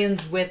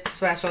Centurions with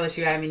special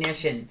issue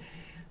ammunition.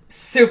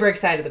 Super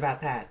excited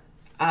about that.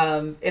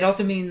 It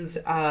also means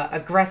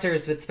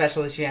aggressors with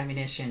special issue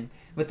ammunition,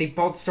 with the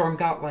Boltstorm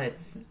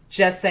gauntlets.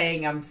 Just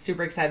saying, I'm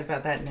super excited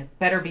about that, and it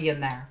better be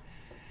in there.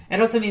 It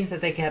also means that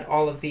they get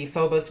all of the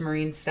Phobos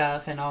Marine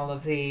stuff and all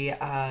of the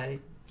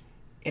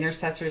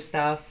Intercessor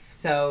stuff,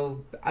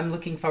 so I'm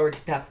looking forward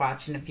to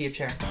Deathwatch in the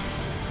future.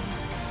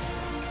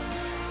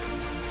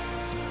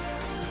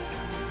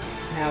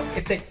 Now,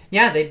 if they...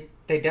 Yeah, they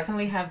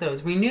definitely have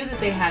those. We knew that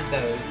they had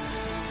those.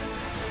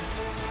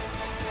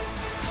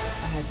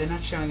 They're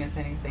not showing us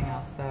anything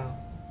else, though.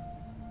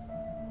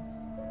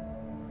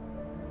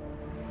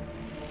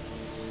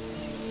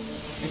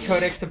 The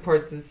Codex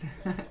supports this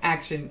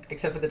action,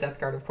 except for the Death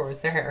Guard, of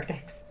course. They're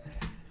heretics.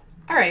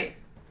 Alright.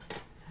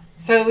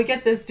 So we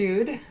get this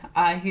dude.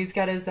 He's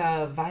got his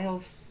Vile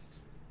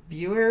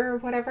Spewer or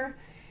whatever.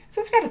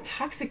 So he's got a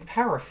Toxic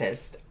Power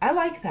Fist. I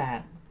like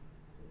that.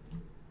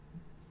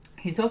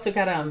 He's also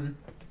got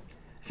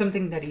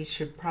something that he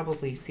should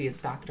probably see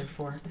his doctor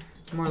for.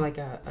 More like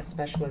a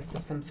specialist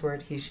of some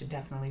sort. He should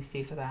definitely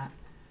see for that.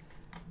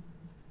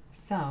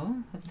 So,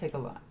 let's take a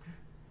look.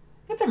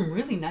 Got some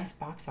really nice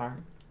box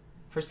art.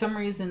 For some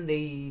reason,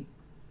 the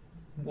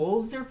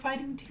wolves are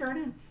fighting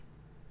Tyranids.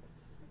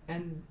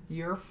 And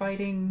you're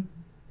fighting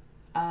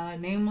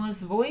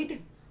Nameless Void.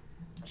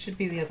 Should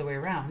be the other way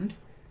around.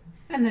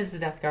 And there's the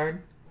Death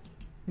Guard.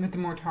 With the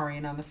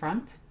Mortarion on the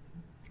front.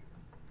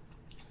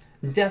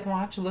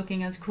 Deathwatch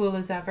looking as cool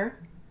as ever.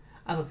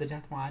 I love the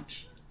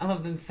Deathwatch. I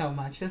love them so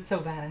much. It's so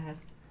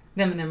badass.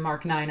 Them in their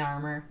Mark 9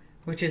 armor.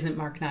 Which isn't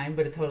Mark 9,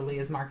 but it totally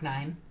is Mark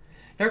 9.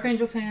 Dark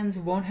Angel fans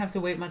won't have to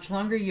wait much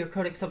longer. Your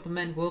Codex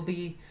supplement will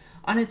be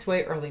on its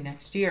way early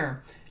next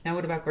year. Now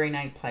what about Grey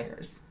Knight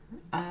players?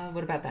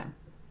 What about them?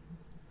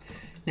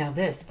 Now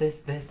this,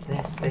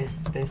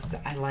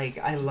 I like.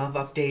 I love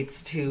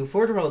updates to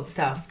 4-year-old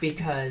stuff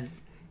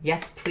because,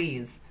 yes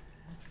please.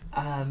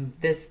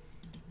 This,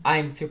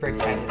 I'm super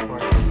excited for.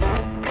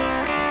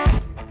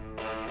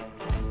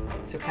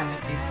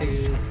 Supremacy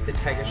Suits, the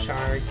Tiger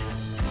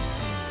Sharks,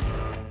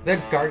 the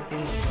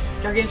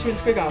Gargantuan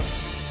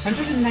Squiggoff.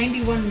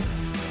 191.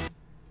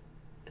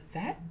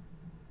 That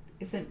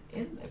isn't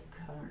in the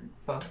current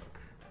book.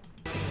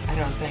 I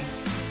don't think.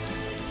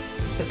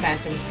 It's the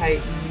Phantom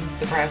Titans,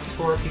 the Brass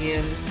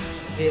Scorpion,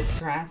 the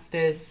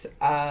Acerastus,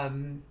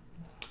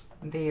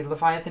 the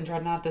Leviathan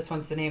Dreadnought. This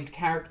one's the named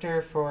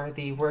character for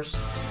the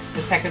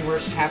second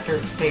worst chapter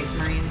of Space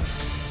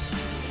Marines.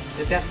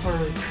 The Death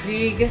Horror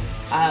Krieg.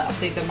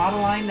 Update the model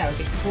line. That would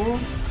be cool.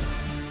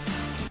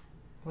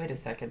 Wait a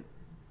second.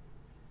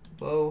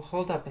 Whoa,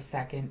 hold up a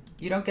second.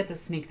 You don't get to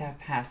sneak that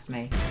past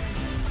me.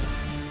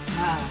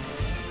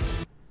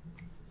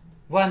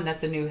 One,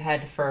 that's a new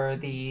head for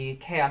the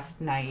Chaos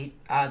Knight,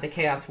 the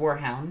Chaos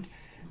Warhound.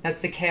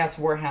 That's the Chaos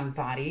Warhound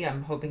body.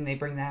 I'm hoping they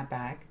bring that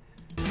back.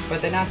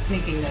 But they're not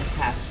sneaking this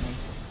past me.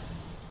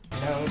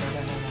 No, no, no,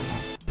 no, no, no.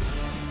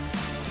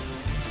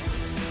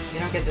 You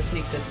don't get to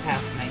sneak this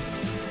past me.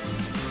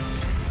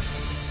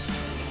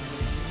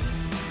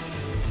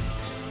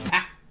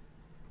 Ah!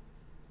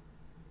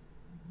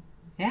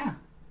 Yeah.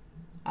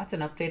 That's an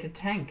updated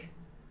tank.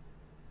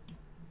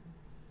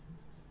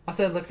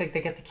 Also, it looks like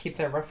they get to keep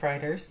their Rough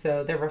Riders,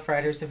 so their Rough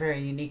Riders are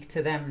very unique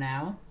to them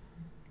now.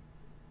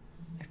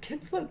 Their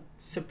kits look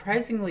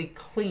surprisingly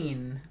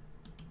clean.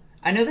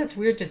 I know that's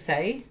weird to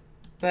say,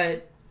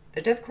 but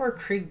the Deathcore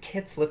Krieg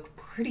kits look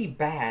pretty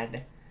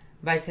bad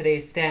by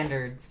today's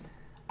standards.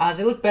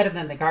 They look better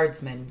than the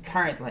Guardsmen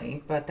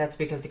currently, but that's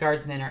because the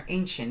Guardsmen are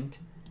ancient.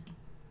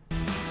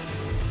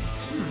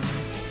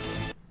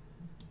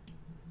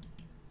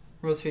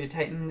 Rules for your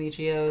Titan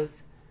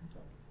Legios.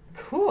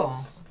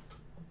 Cool.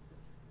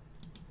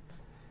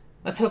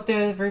 Let's hope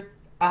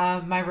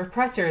my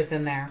repressor is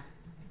in there.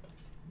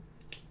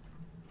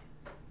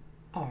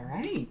 All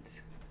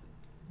right.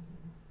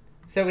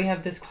 So we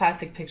have this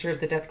classic picture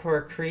of the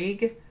Deathcore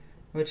Krieg,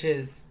 which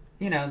is,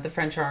 you know, the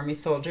French army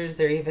soldiers.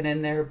 They're even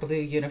in their blue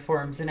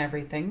uniforms and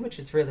everything, which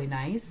is really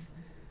nice.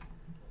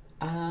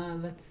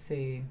 Let's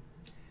see.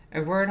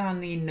 A word on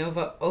the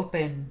Nova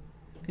Open.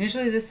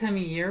 Usually this time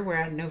of year we're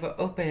at Nova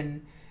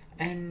Open,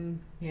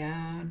 and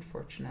yeah,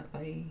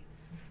 unfortunately.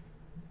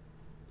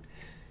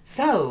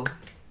 So.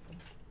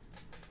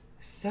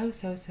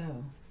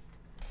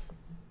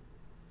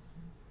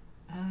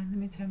 In the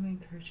meantime, we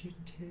encourage you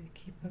to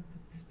keep up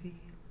with the speed.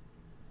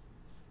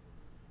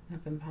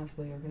 Up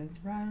impossibly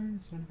organized run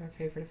is one of our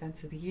favorite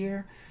events of the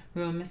year.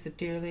 We will miss it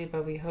dearly,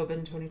 but we hope in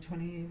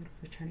 2020 it will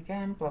return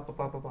again. Blah, blah,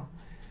 blah, blah, blah.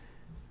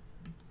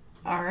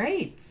 All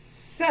right,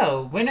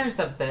 so winners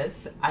of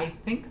this. I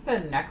think the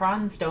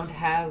Necrons don't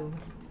have...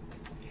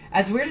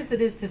 As weird as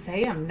it is to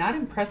say, I'm not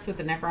impressed with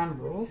the Necron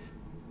rules.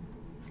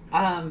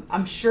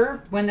 I'm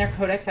sure when their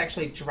Codex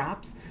actually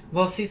drops,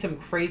 we'll see some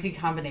crazy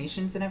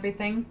combinations and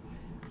everything.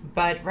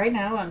 But right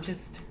now, I'm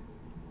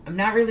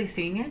not really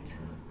seeing it.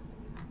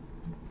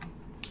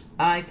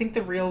 I think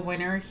the real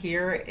winner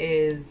here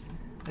is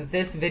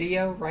this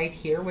video right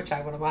here, which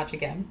I want to watch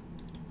again.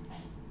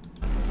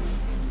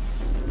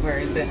 Where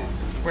is it?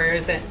 Where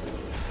is it?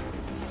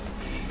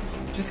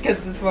 Just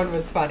because this one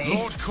was funny.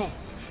 Lord Cole,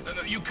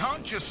 you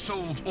can't just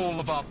solve all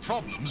of our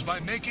problems by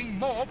making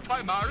more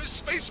Primaris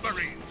Space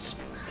Marines.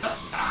 The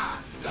hell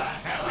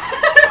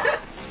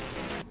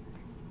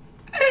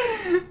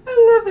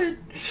I love it.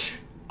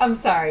 I'm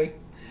sorry.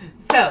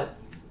 So,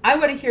 I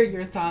want to hear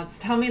your thoughts.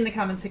 Tell me in the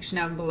comment section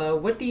down below.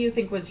 What do you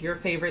think was your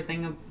favorite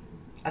thing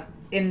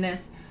in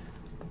this?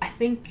 I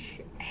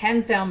think,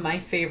 hands down, my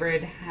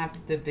favorite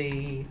have to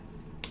be...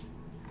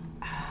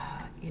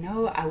 you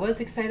know, I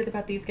was excited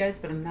about these guys,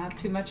 but I'm not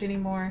too much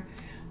anymore.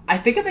 I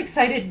think I'm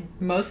excited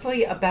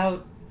mostly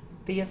about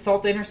the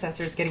Assault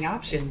Intercessors getting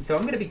options. So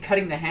I'm going to be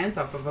cutting the hands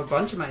off of a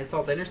bunch of my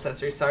Assault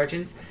Intercessor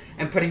Sergeants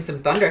and putting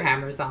some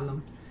Thunderhammers on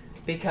them.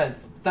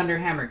 Because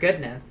Thunderhammer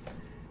goodness.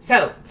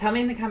 So, tell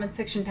me in the comment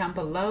section down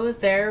below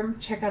there.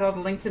 Check out all the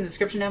links in the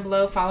description down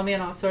below. Follow me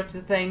on all sorts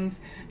of things.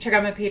 Check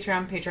out my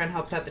Patreon. Patreon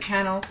helps out the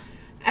channel.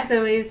 As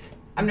always,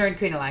 I'm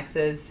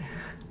NornQueenAlexis.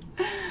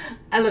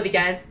 I love you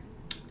guys.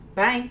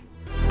 Bye.